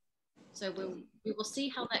 So we will see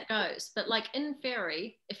how that goes. But like in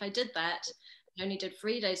theory, if I did that, I only did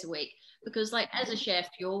 3 days a week, because like as a chef,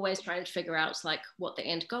 you're always trying to figure out like what the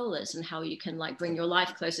end goal is and how you can like bring your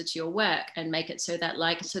life closer to your work and make it so that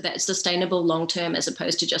it's sustainable long term, as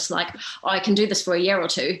opposed to just like, oh, I can do this for a year or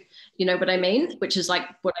two. You know what I mean? Which is like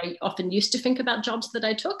what I often used to think about jobs that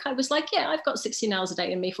I took. I was like, yeah, I've got 16 hours a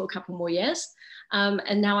day in me for a couple more years.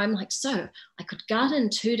 And now I'm like, so I could garden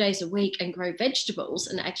 2 days a week and grow vegetables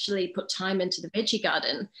and actually put time into the veggie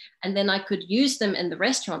garden. And then I could use them in the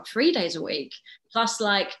restaurant 3 days a week, plus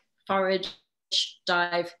like forage,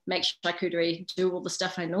 dive, make charcuterie, do all the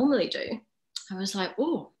stuff I normally do. I was like,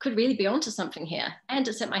 oh, could really be onto something here. And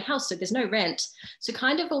it's at my house, so there's no rent. So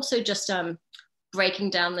kind of also just breaking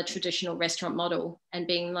down the traditional restaurant model and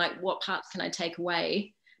being like, what parts can I take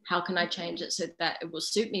away? How can I change it so that it will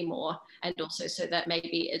suit me more, and also so that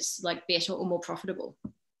maybe it's like better or more profitable?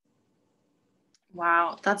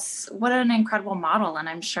 Wow, that's what an incredible model. And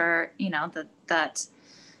I'm sure, that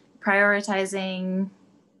prioritizing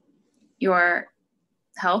your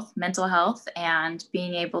health, mental health, and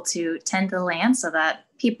being able to tend to the land so that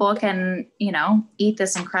people can, eat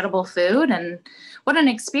this incredible food. And what an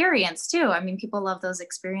experience too. I mean, people love those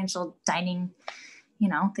experiential dining.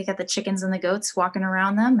 They got the chickens and the goats walking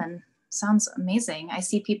around them, and sounds amazing. I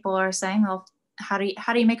see people are saying, well, how do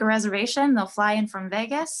you make a reservation? They'll fly in from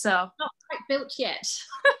Vegas. So not quite built yet.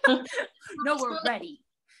 No, we're ready.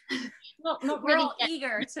 Not we're ready all yet.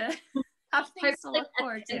 eager to have things to look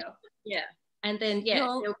forward to. Yeah. And then,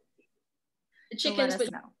 the chickens,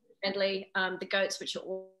 which are friendly, the goats, which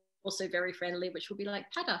are also very friendly, which will be like,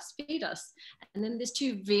 pat us, feed us. And then there's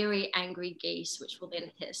 2 very angry geese, which will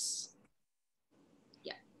then hiss.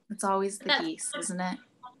 It's always the geese, isn't it?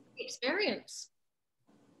 Experience.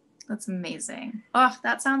 That's amazing. Oh,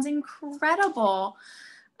 that sounds incredible.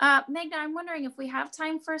 Magna, I'm wondering if we have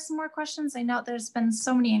time for some more questions. I know there's been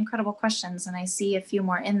so many incredible questions, and I see a few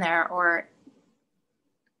more in there. Or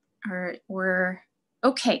we're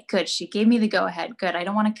okay. Good. She gave me the go ahead. Good. I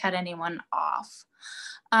don't want to cut anyone off.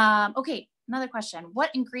 Okay. Another question.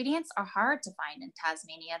 What ingredients are hard to find in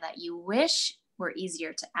Tasmania that you wish were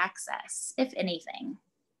easier to access, if anything?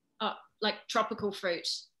 Like tropical fruit,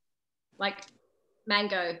 like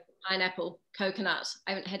mango, pineapple, coconut.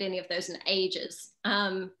 I haven't had any of those in ages.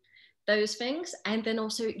 Those things. And then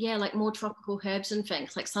also, like more tropical herbs and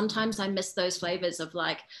things. Like sometimes I miss those flavors of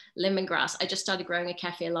like lemongrass. I just started growing a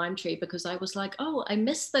cafe lime tree because I was like, oh, I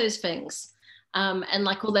miss those things. and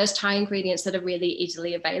like all those Thai ingredients that are really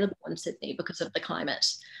easily available in Sydney because of the climate,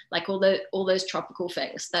 like all those tropical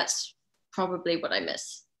things. That's probably what I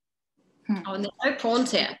miss. Oh, and there's no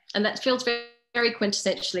prawns here, and that feels very, very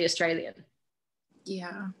quintessentially Australian.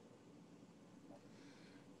 Yeah.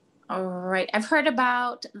 All right. I've heard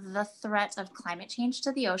about the threat of climate change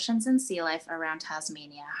to the oceans and sea life around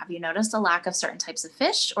Tasmania. Have you noticed a lack of certain types of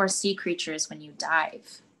fish or sea creatures when you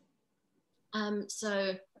dive?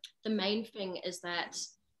 So the main thing is that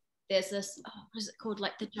there's this, what is it called?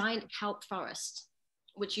 Like the giant kelp forest,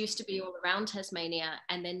 which used to be all around Tasmania.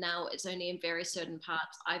 And then now it's only in very certain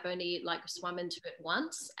parts. I've only like swum into it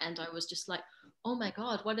once. And I was just like, oh my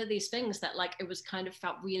God, what are these things that like, it was kind of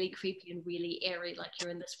felt really creepy and really airy. Like you're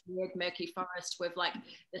in this weird murky forest with like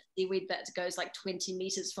the seaweed that goes like 20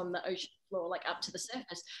 meters from the ocean floor, like up to the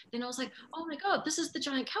surface. Then I was like, oh my God, this is the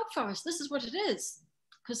giant kelp forest. This is what it is.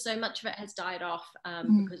 Because so much of it has died off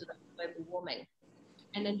because of global warming.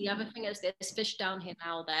 And then the other thing is there's fish down here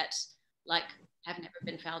now that like have never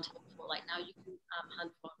been found here before. Like now you can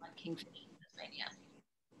hunt for like kingfish in Tasmania.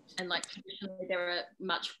 And like traditionally there are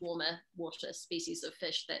much warmer water species of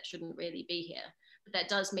fish that shouldn't really be here. But that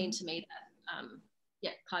does mean to me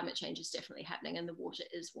that climate change is definitely happening and the water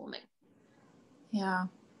is warming. Yeah.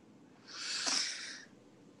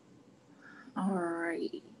 All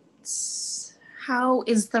right. How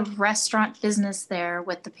is the restaurant business there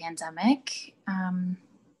with the pandemic? And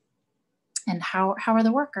how are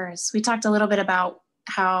the workers? We talked a little bit about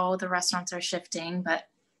how the restaurants are shifting, but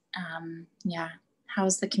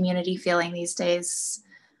how's the community feeling these days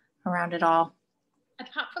around it all?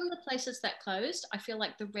 Apart from the places that closed, I feel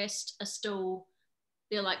like the rest are still,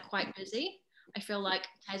 they're like quite busy. I feel like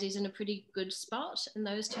Tassie's in a pretty good spot in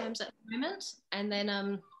those terms at the moment. And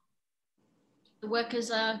then the workers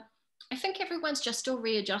are, I think everyone's just still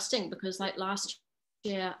readjusting because like last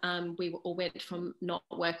year we all went from not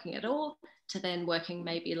working at all to then working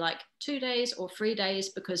maybe like 2 days or 3 days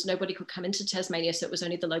because nobody could come into Tasmania. So it was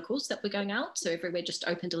only the locals that were going out. So everywhere just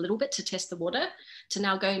opened a little bit to test the water, to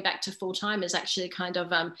now going back to full time is actually kind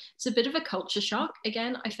of, it's a bit of a culture shock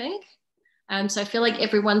again, I think. So I feel like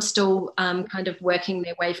everyone's still kind of working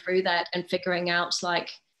their way through that and figuring out like,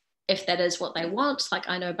 if that is what they want. Like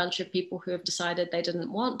I know a bunch of people who have decided they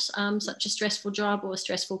didn't want such a stressful job or a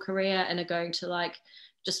stressful career and are going to like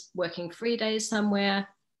just working 3 days somewhere.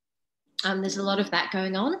 There's a lot of that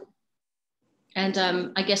going on. And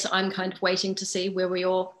I guess I'm kind of waiting to see where we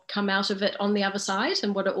all come out of it on the other side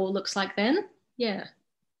and what it all looks like then. Yeah.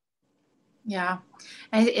 Yeah.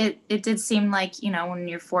 It did seem like, you know, when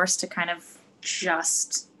you're forced to kind of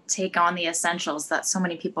just take on the essentials, that so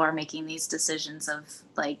many people are making these decisions of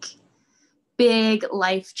like big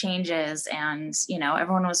life changes, and you know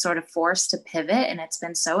everyone was sort of forced to pivot, and it's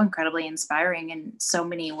been so incredibly inspiring in so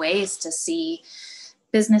many ways to see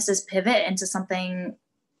businesses pivot into something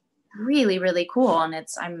really, really cool. And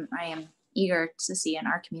I am eager to see in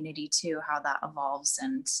our community too how that evolves.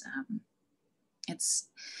 And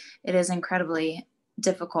it is incredibly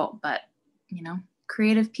difficult, but you know,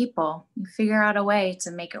 creative people, you figure out a way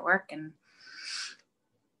to make it work. And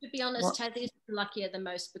to be honest, Tassie is luckier than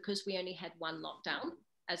most because we only had one lockdown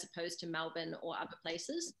as opposed to Melbourne or other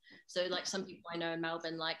places. So like some people I know in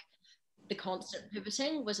Melbourne, like the constant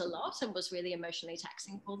pivoting was a lot and was really emotionally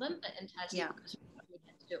taxing for them. But in Tassie, because we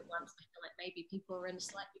had to do it once, I feel like maybe people are in a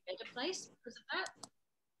slightly better place because of that.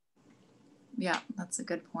 Yeah, that's a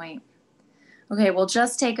good point. Okay, we'll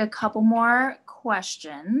just take a couple more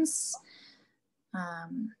questions.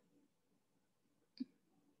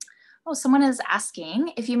 Someone is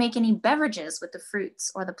asking if you make any beverages with the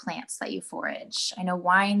fruits or the plants that you forage. I know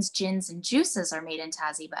wines, gins, and juices are made in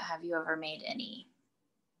Tassie, but have you ever made any?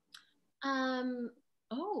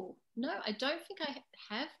 No, I don't think I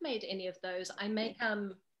have made any of those. I make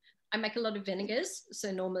a lot of vinegars.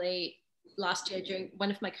 So normally last year during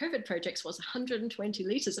one of my COVID projects was 120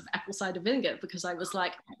 liters of apple cider vinegar because I was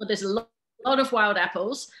like, well, there's a lot of wild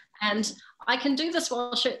apples and I can do this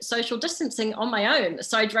while social distancing on my own.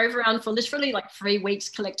 So I drove around for literally like 3 weeks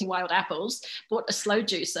collecting wild apples, bought a slow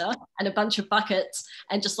juicer and a bunch of buckets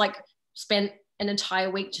and just like spent an entire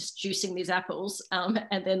week just juicing these apples and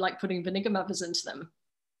then like putting vinegar mothers into them.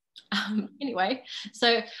 Anyway,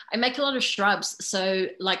 so I make a lot of shrubs. So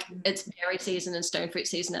like it's berry season and stone fruit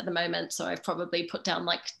season at the moment. So I've probably put down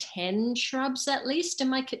like 10 shrubs at least in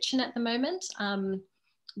my kitchen at the moment.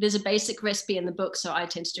 There's a basic recipe in the book. So I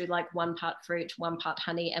tend to do like 1 part fruit, 1 part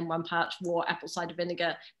honey, and 1 part raw apple cider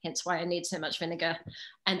vinegar, hence why I need so much vinegar.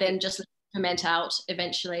 And then just ferment out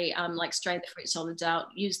eventually, like strain the fruit solids out,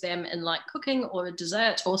 use them in like cooking or a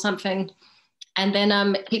dessert or something. And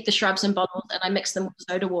then keep the shrubs in bottles, and I mix them with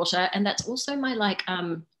soda water. And that's also my like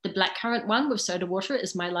the blackcurrant one with soda water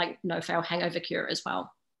is my like no-fail hangover cure as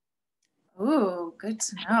well. Ooh, good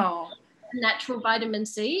to know. Natural vitamin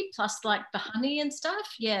C plus like the honey and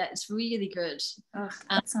stuff. Yeah, it's really good. Oh,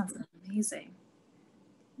 that sounds amazing.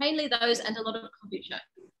 Mainly those and a lot of kombucha.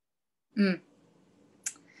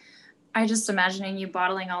 I just imagining you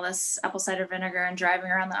bottling all this apple cider vinegar and driving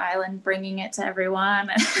around the island, bringing it to everyone.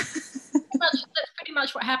 That's pretty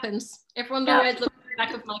much what happens. Everyone always looks at the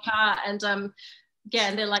back of my car and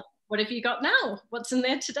and they're like, what have you got now? What's in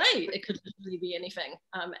there today? It could literally be anything.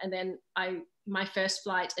 And then my first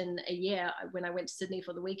flight in a year, when I went to Sydney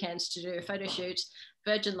for the weekend to do a photo shoot,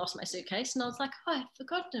 Virgin lost my suitcase, and I was like, oh, I've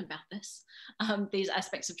forgotten about this, these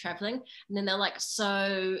aspects of traveling. And then they're like,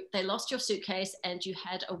 so they lost your suitcase and you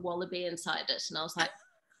had a wallaby inside it. And I was like,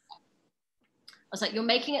 you're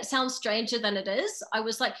making it sound stranger than it is. I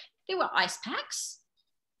was like, there were ice packs.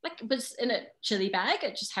 Like, it was in a chili bag.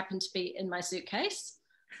 It just happened to be in my suitcase.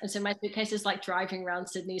 And so my suitcase is like driving around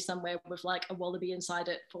Sydney somewhere with like a wallaby inside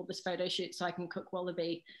it for this photo shoot so I can cook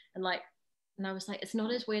wallaby. And I was like, it's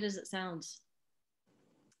not as weird as it sounds.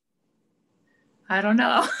 I don't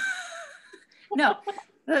know. No,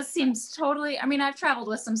 that seems totally, I mean, I've traveled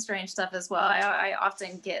with some strange stuff as well. I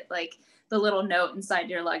often get like the little note inside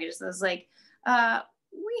your luggage that's like,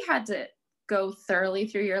 we had to go thoroughly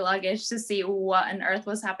through your luggage to see what on earth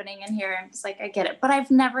was happening in here. And it's like, I get it, but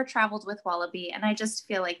I've never traveled with wallaby. And I just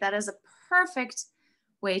feel like that is a perfect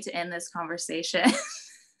way to end this conversation.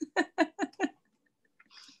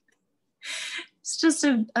 It's just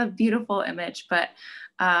a beautiful image, but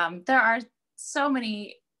there are so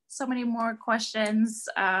many more questions.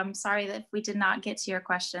 Sorry that we did not get to your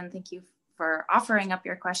question. Thank you for offering up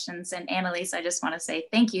your questions. And Analiese, I just want to say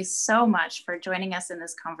thank you so much for joining us in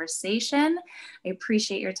this conversation. I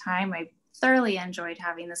appreciate your time. I thoroughly enjoyed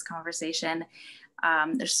having this conversation.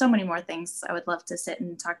 There's so many more things I would love to sit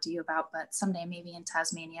and talk to you about, but someday maybe in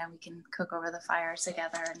Tasmania, we can cook over the fire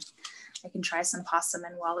together and I can try some possum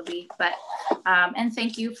and wallaby. But, and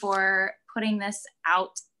thank you for putting this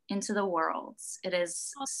out into the world. It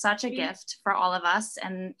is such a gift for all of us.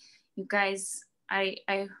 And you guys, I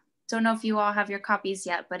don't know if you all have your copies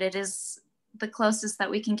yet, but it is the closest that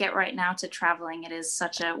we can get right now to traveling. It is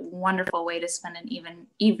such a wonderful way to spend an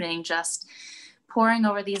evening just poring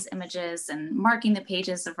over these images and marking the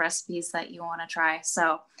pages of recipes that you want to try.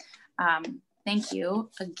 So thank you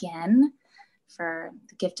again for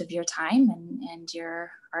the gift of your time and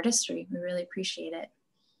your artistry. We really appreciate it.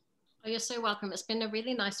 Oh, you're so welcome. It's been a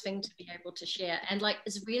really nice thing to be able to share. And like,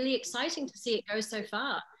 it's really exciting to see it go so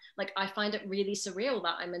far. Like, I find it really surreal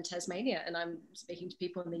that I'm in Tasmania and I'm speaking to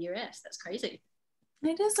people in the US. That's crazy.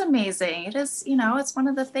 It is amazing. It is, you know, it's one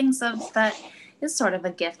of the things that is sort of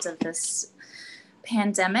a gift of this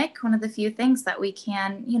pandemic. One of the few things that we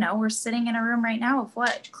can, you know, we're sitting in a room right now of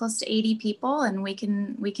close to 80 people, and we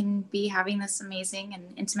can be having this amazing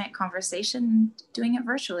and intimate conversation doing it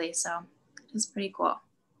virtually. So it's pretty cool.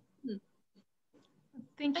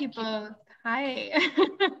 Thank you both. Hi.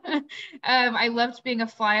 I loved being a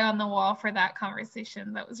fly on the wall for that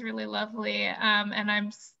conversation. That was really lovely. And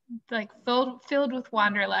I'm like filled with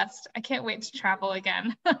wanderlust. I can't wait to travel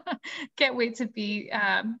again. Can't wait to be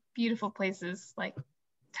beautiful places like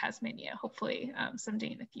Tasmania, hopefully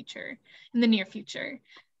someday in the near future.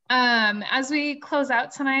 As we close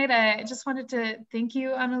out tonight, I just wanted to thank you,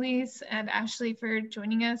 Analiese and Ashely, for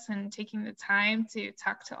joining us and taking the time to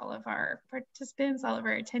talk to all of our participants, all of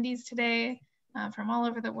our attendees today from all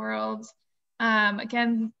over the world.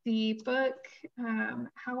 Again, the book,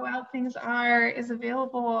 How Wild Things Are, is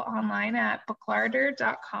available online at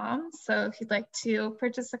booklarder.com. So if you'd like to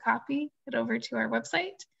purchase a copy, head over to our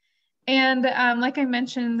website. And like I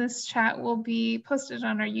mentioned, this chat will be posted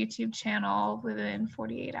on our YouTube channel within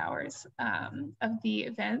 48 hours of the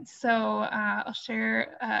event. So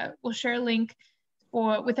we'll share a link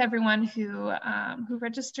with everyone who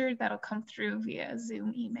registered. That'll come through via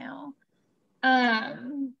Zoom email.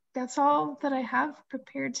 That's all that I have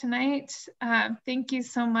prepared tonight. Thank you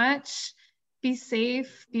so much. Be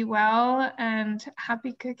safe, be well, and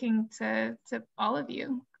happy cooking to all of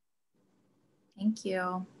you. Thank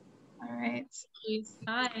you. All right.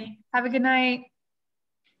 Bye. Have a good night.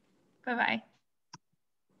 Bye-bye.